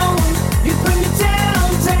 down. You bring me down,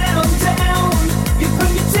 down, down. You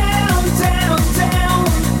bring me down, down, down.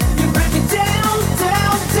 You bring me down,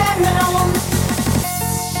 down, down.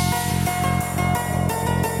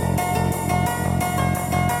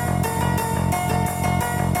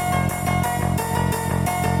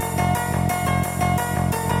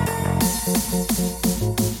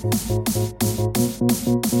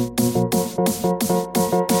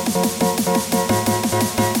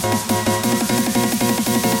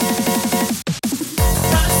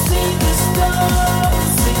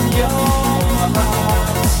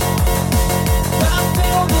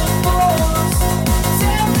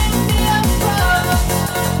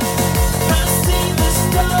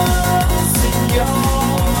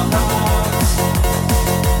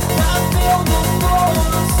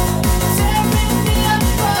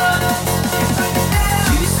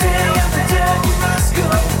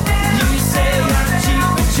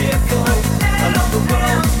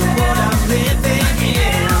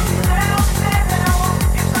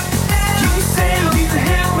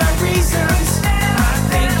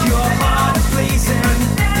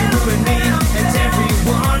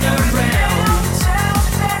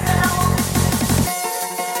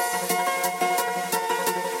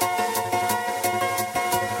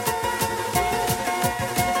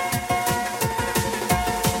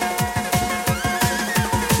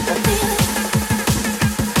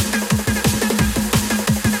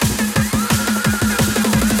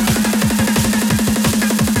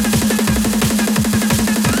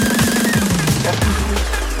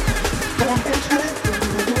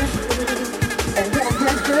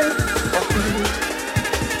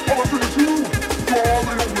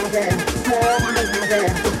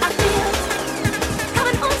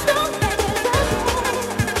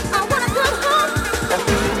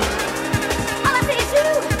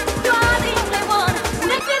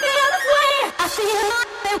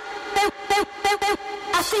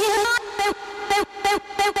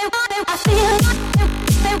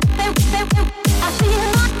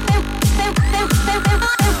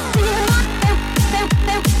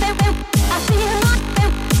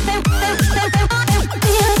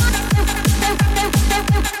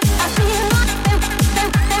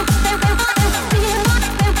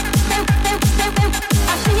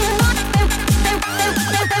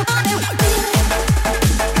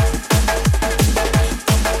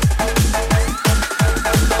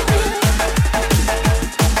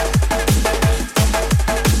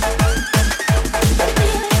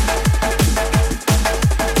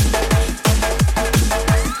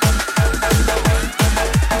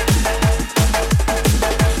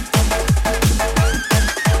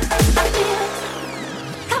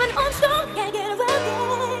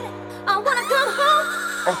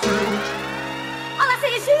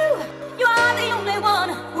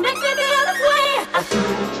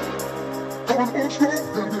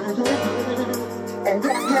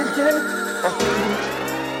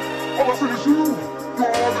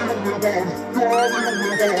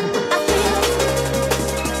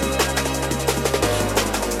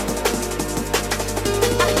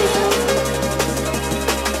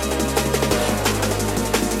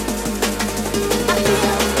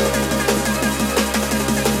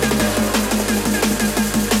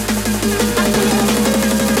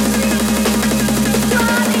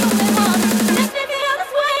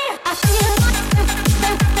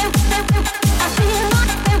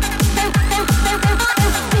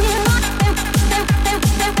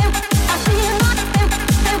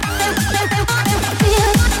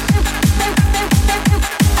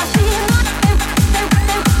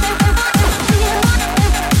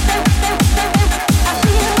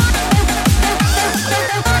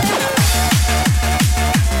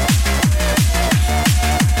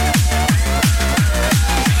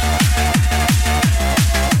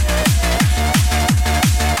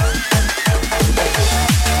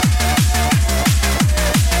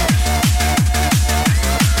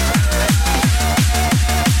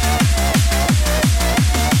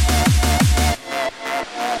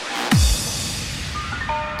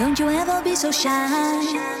 Don't you ever be so shy.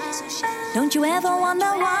 Don't you ever wonder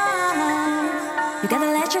why. You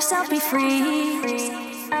gotta let yourself be free.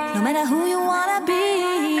 No matter who you wanna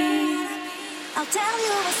be. I'll tell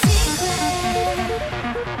you a secret.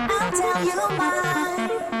 tell you mine.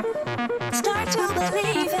 Start to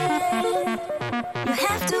believe it. You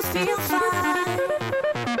have to feel fine.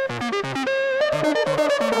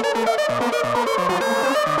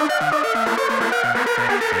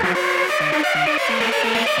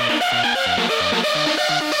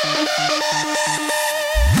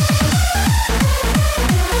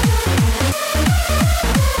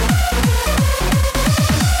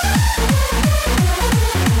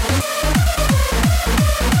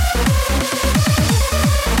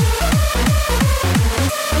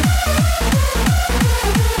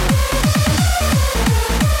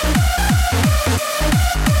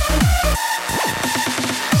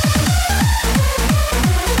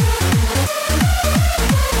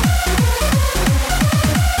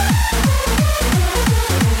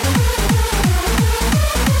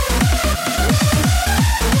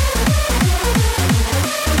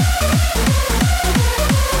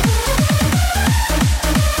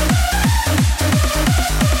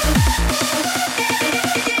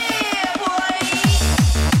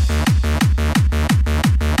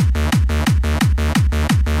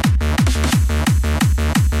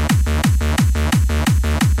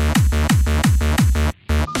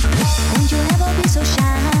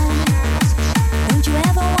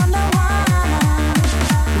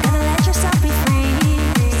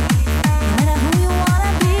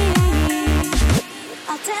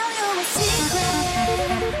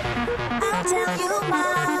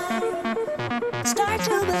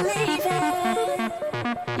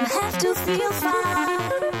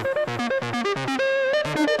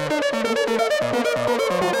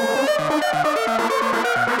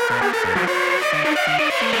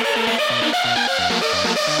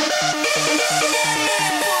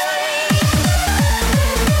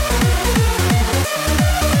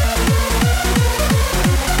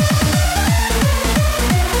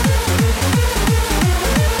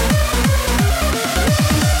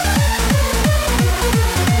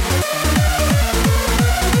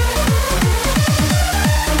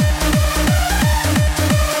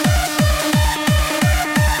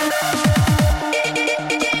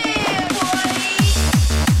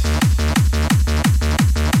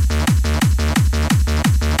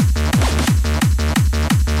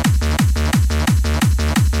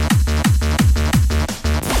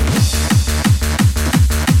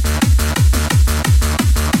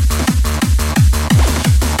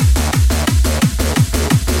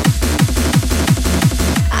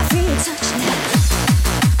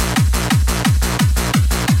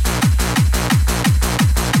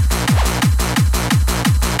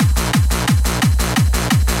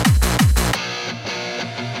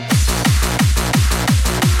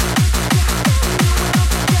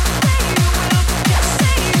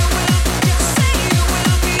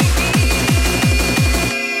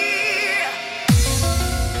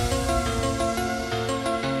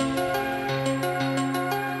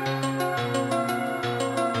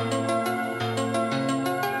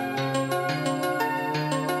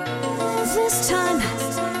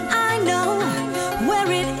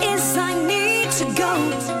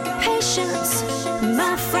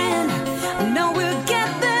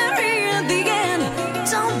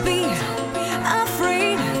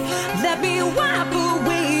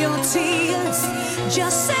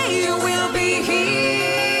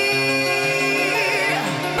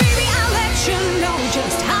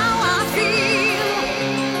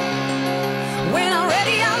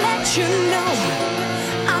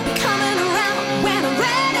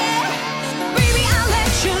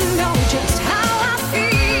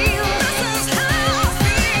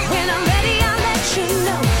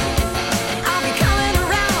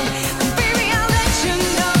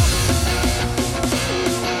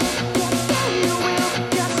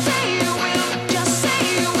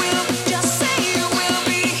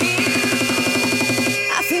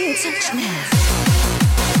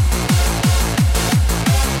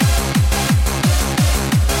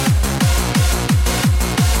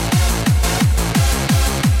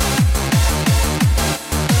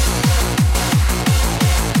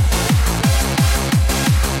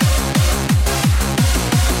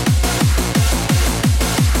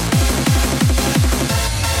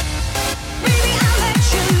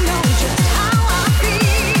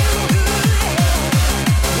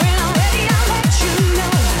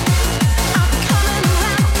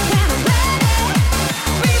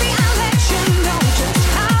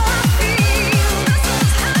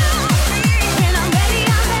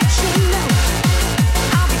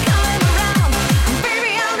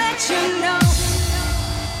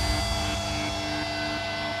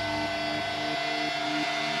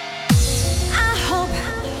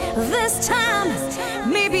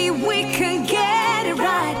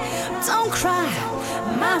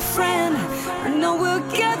 friend. I know we'll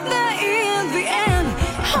get there in the end.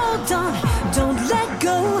 Hold on, don't let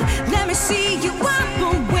go. Let me see you wipe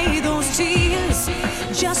away those tears.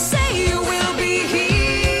 Just say you will be here.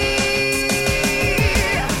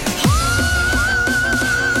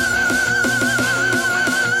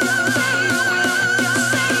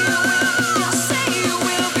 Just say you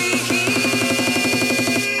will be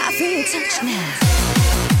here. I feel your touch now.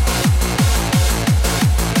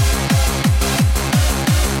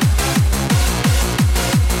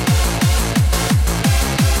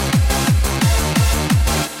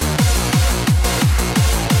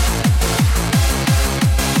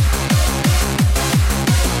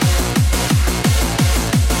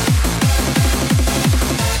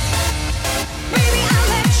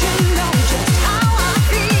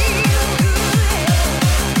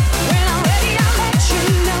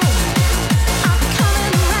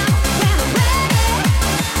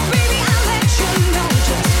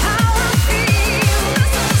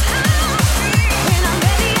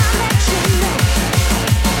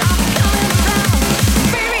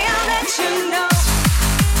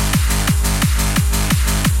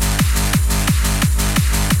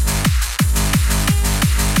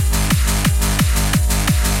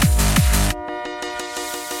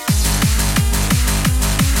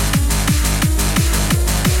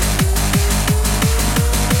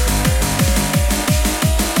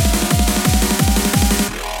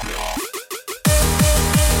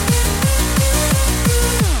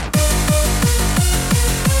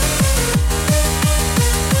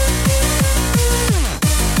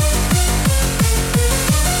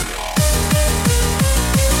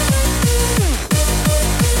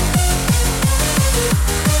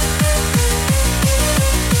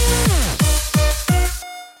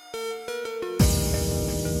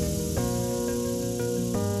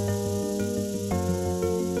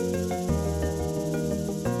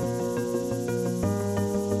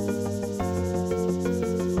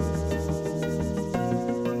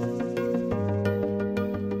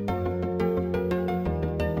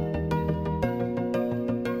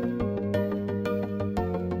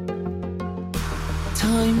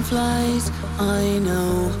 Time flies, I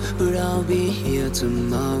know, but I'll be here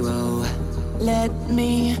tomorrow. Let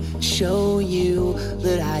me show you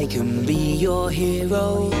that I can be your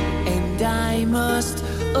hero. And I must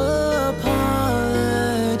apologize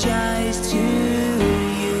to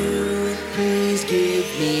you. Please give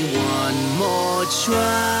me one more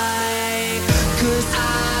try. 'Cause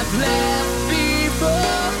I've left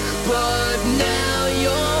before, but now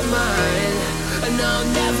you're mine. And I'll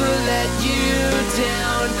never let you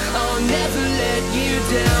down. I'll never let you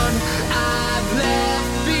down. I've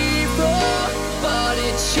left before, but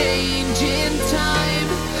it's changing time.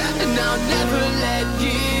 And I'll never let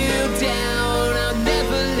you down. I'll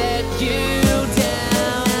never let you down.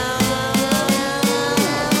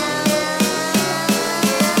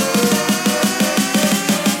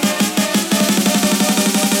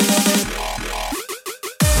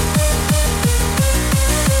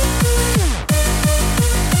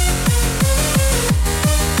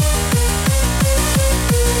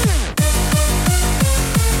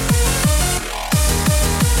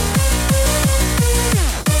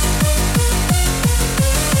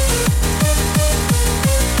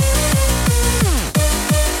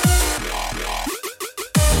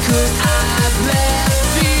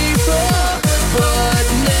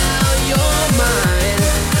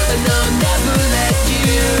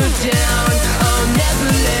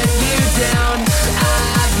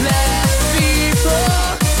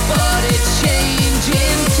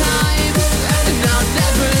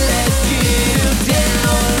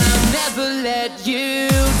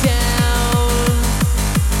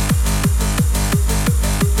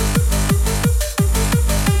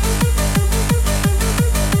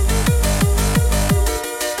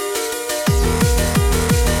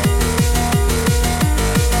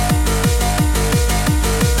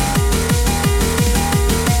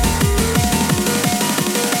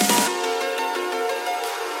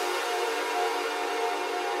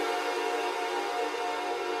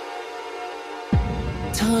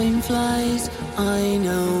 Time flies, I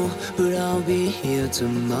know, but I'll be here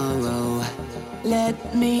tomorrow.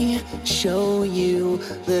 Let me show you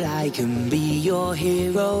that I can be your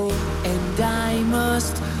hero. And I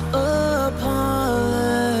must apologize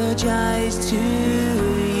to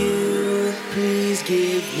you. Please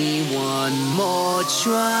give me one more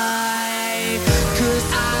try. 'Cause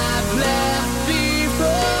I've left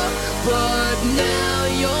before, but now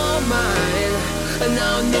you're mine. And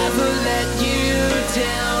I'll never let you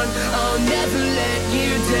down. I'll never let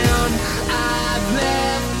you down. I've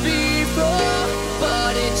left before,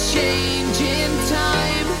 but it's changing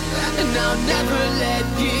time. I'll never let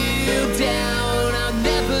you down. I'll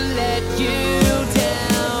never let you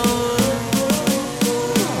down.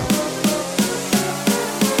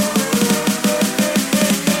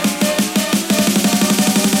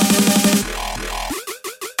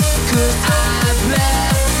 'Cause I've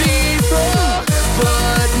left before,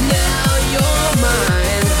 but now you're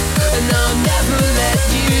mine, and I'll never let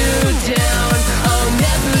you down. I'll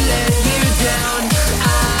never let you down.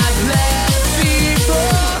 I've left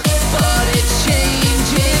before, but it's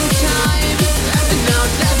changing time, and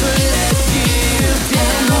I'll never let you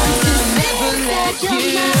down. I'll never let you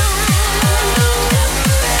down.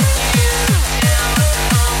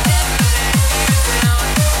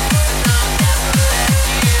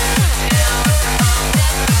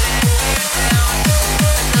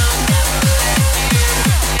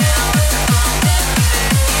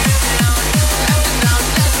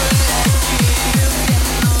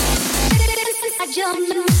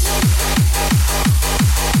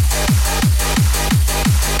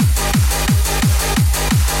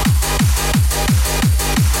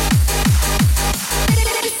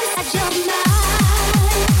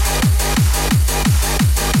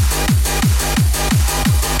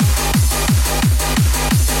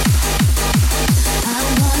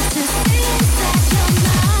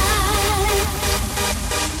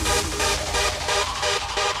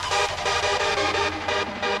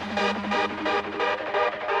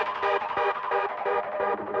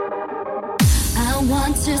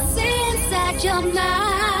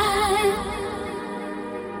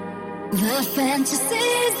 The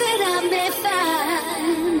fantasies that I may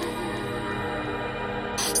find.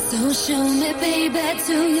 So show me, baby,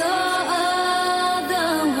 to your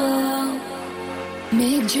other world.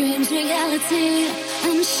 Make dreams reality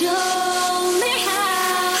and show me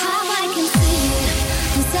how I can see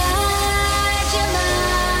inside your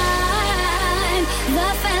mind. The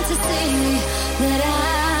fantasy that I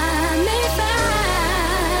may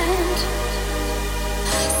find.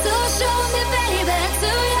 So show me, baby,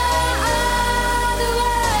 to your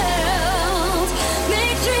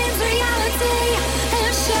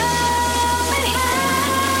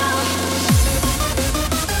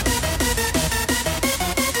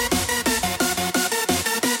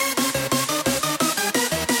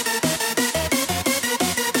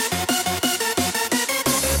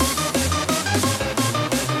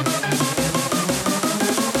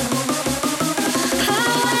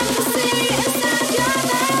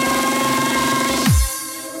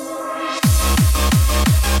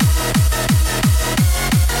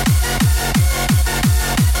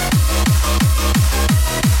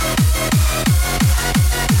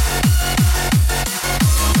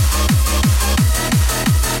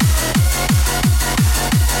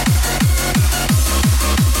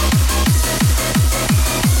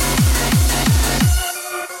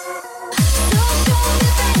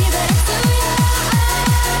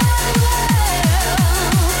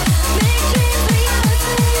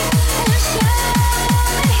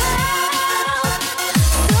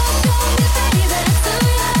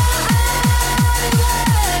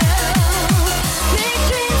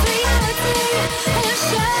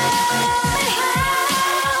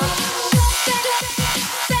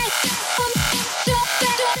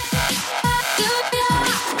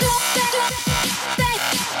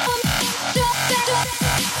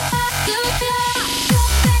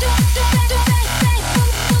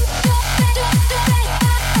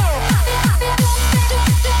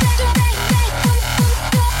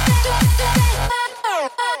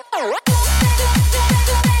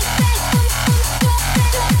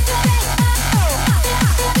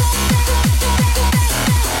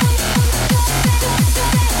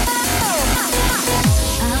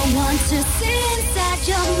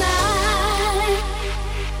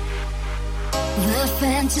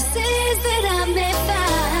fantasies that I may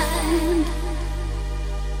find.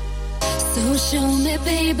 So show me,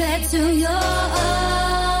 baby, to your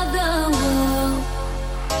other world.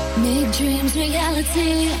 Make dreams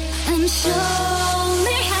reality and show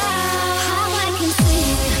me how I can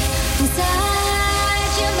see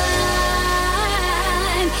inside your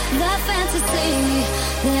mind. The fantasy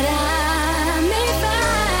that I may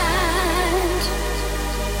find.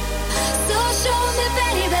 So show me,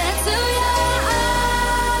 baby, to your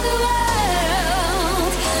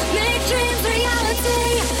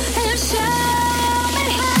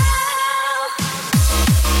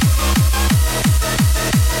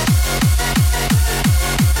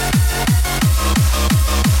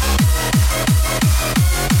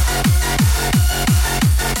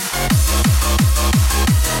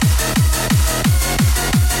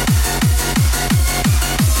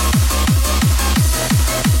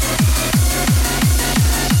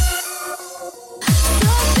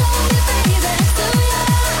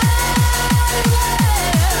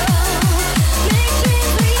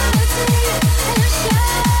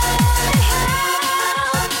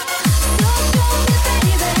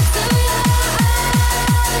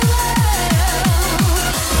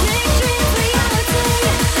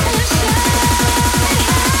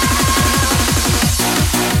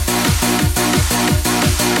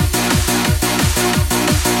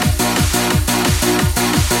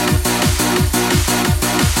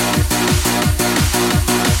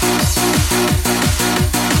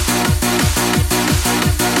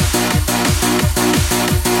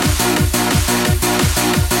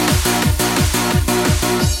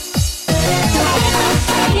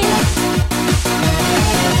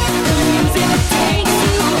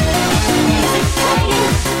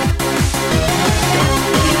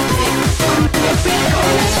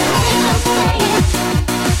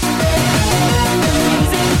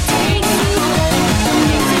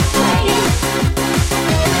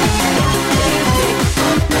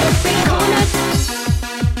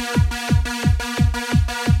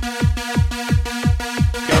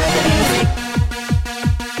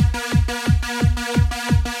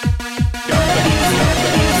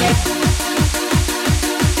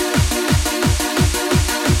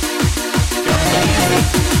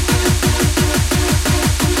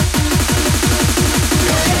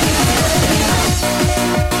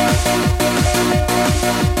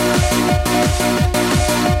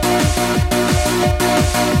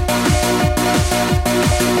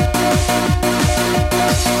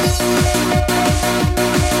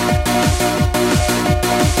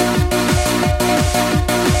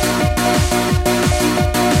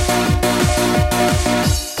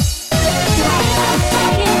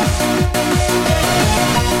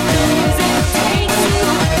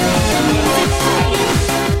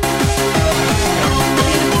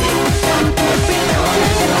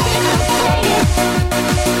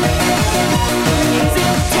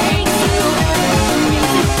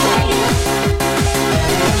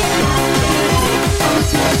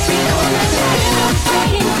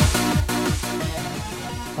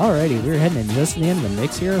Alrighty, we're heading in just to the end of the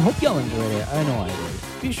mix here. Hope y'all enjoyed it. I know I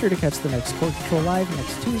did. Be sure to catch the next Core Control Live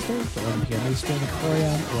next Tuesday at 11 p.m. Eastern at 4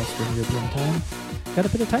 a.m. Western European time. Got a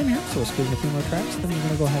bit of time here, so we'll squeeze in a few more tracks, then we're going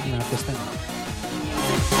to go ahead and wrap this thing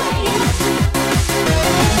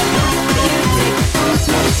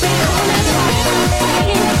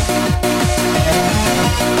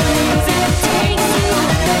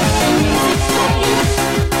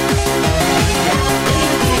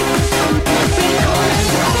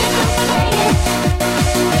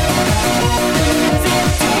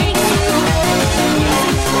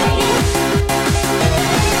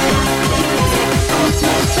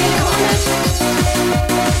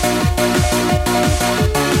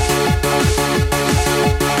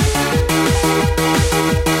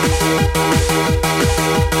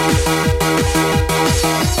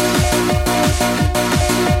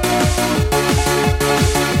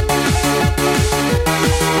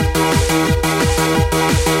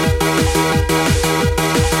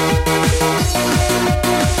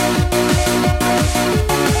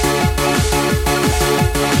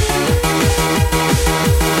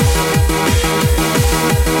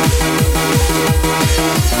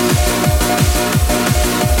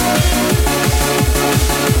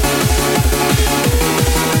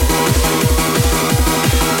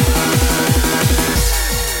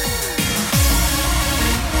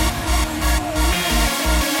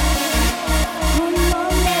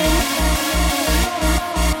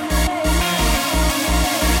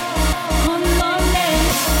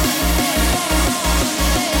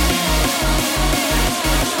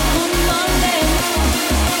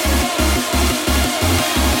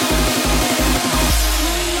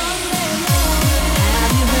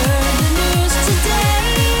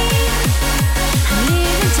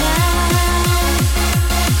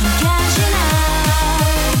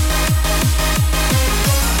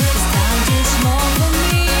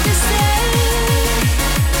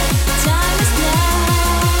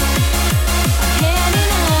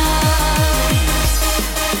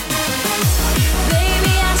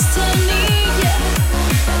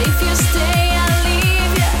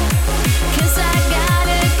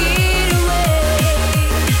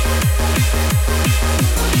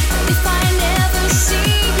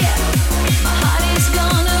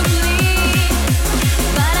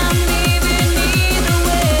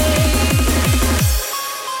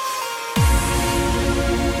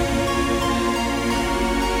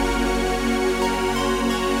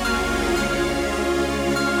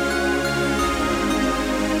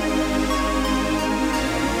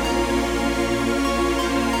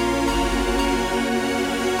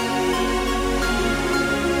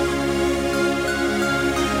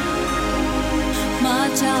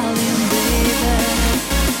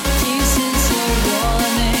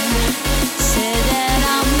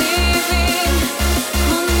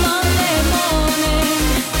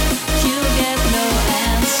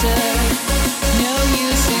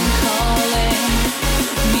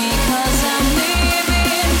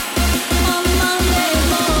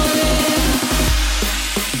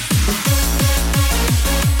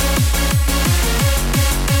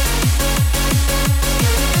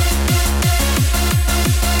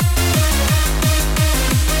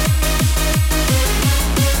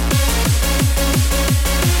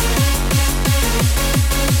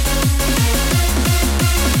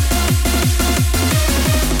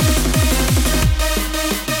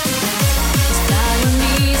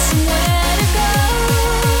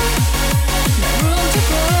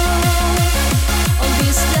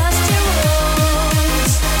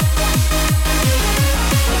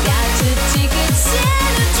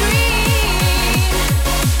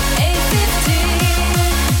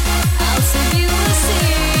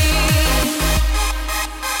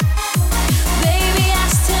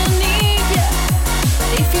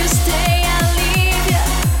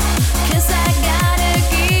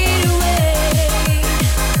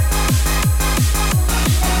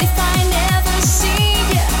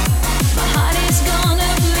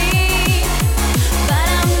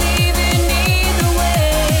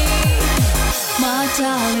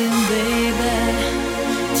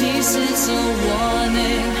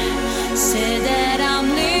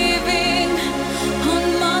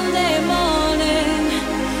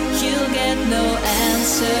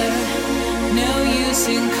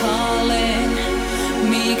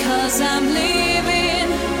Cause I got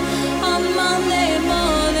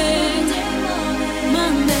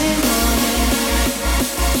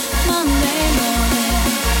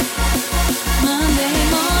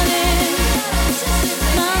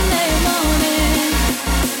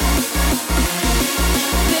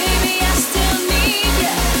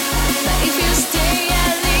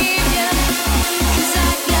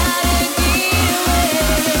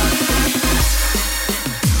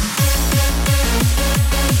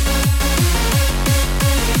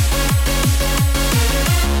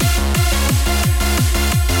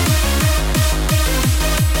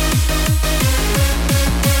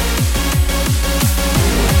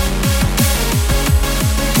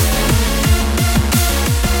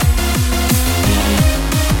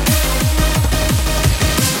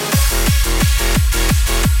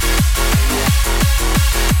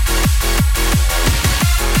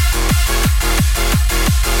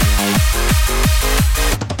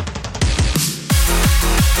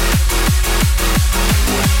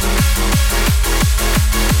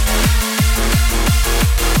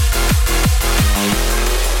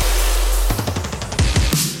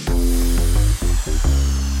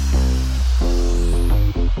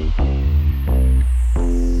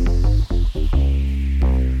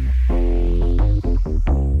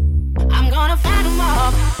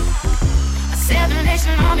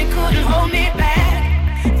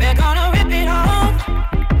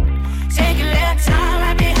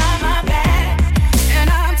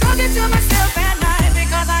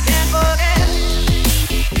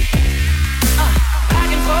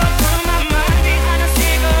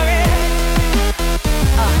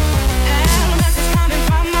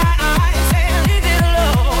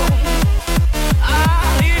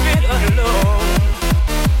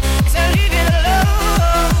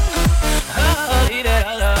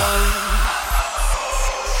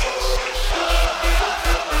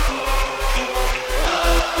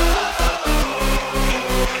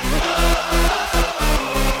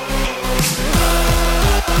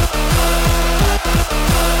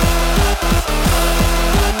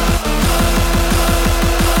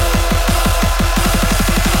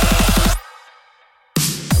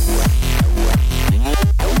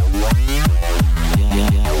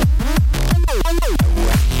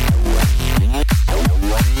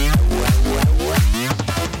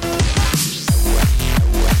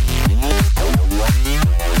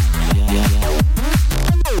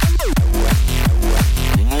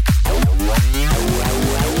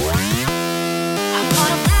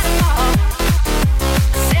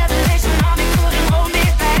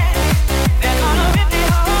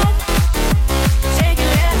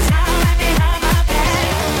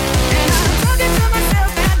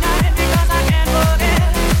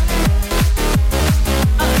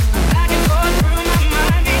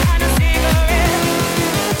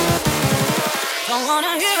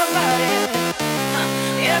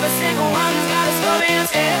show me and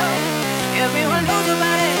tell. Everyone knows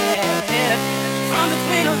about it. From the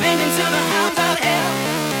queen of England to the hounds of hell.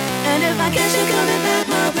 And if I catch you coming back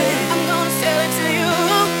my way, I'm gonna sell it to you.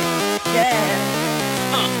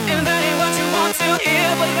 Yeah. And that ain't what you want to hear,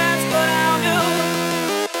 but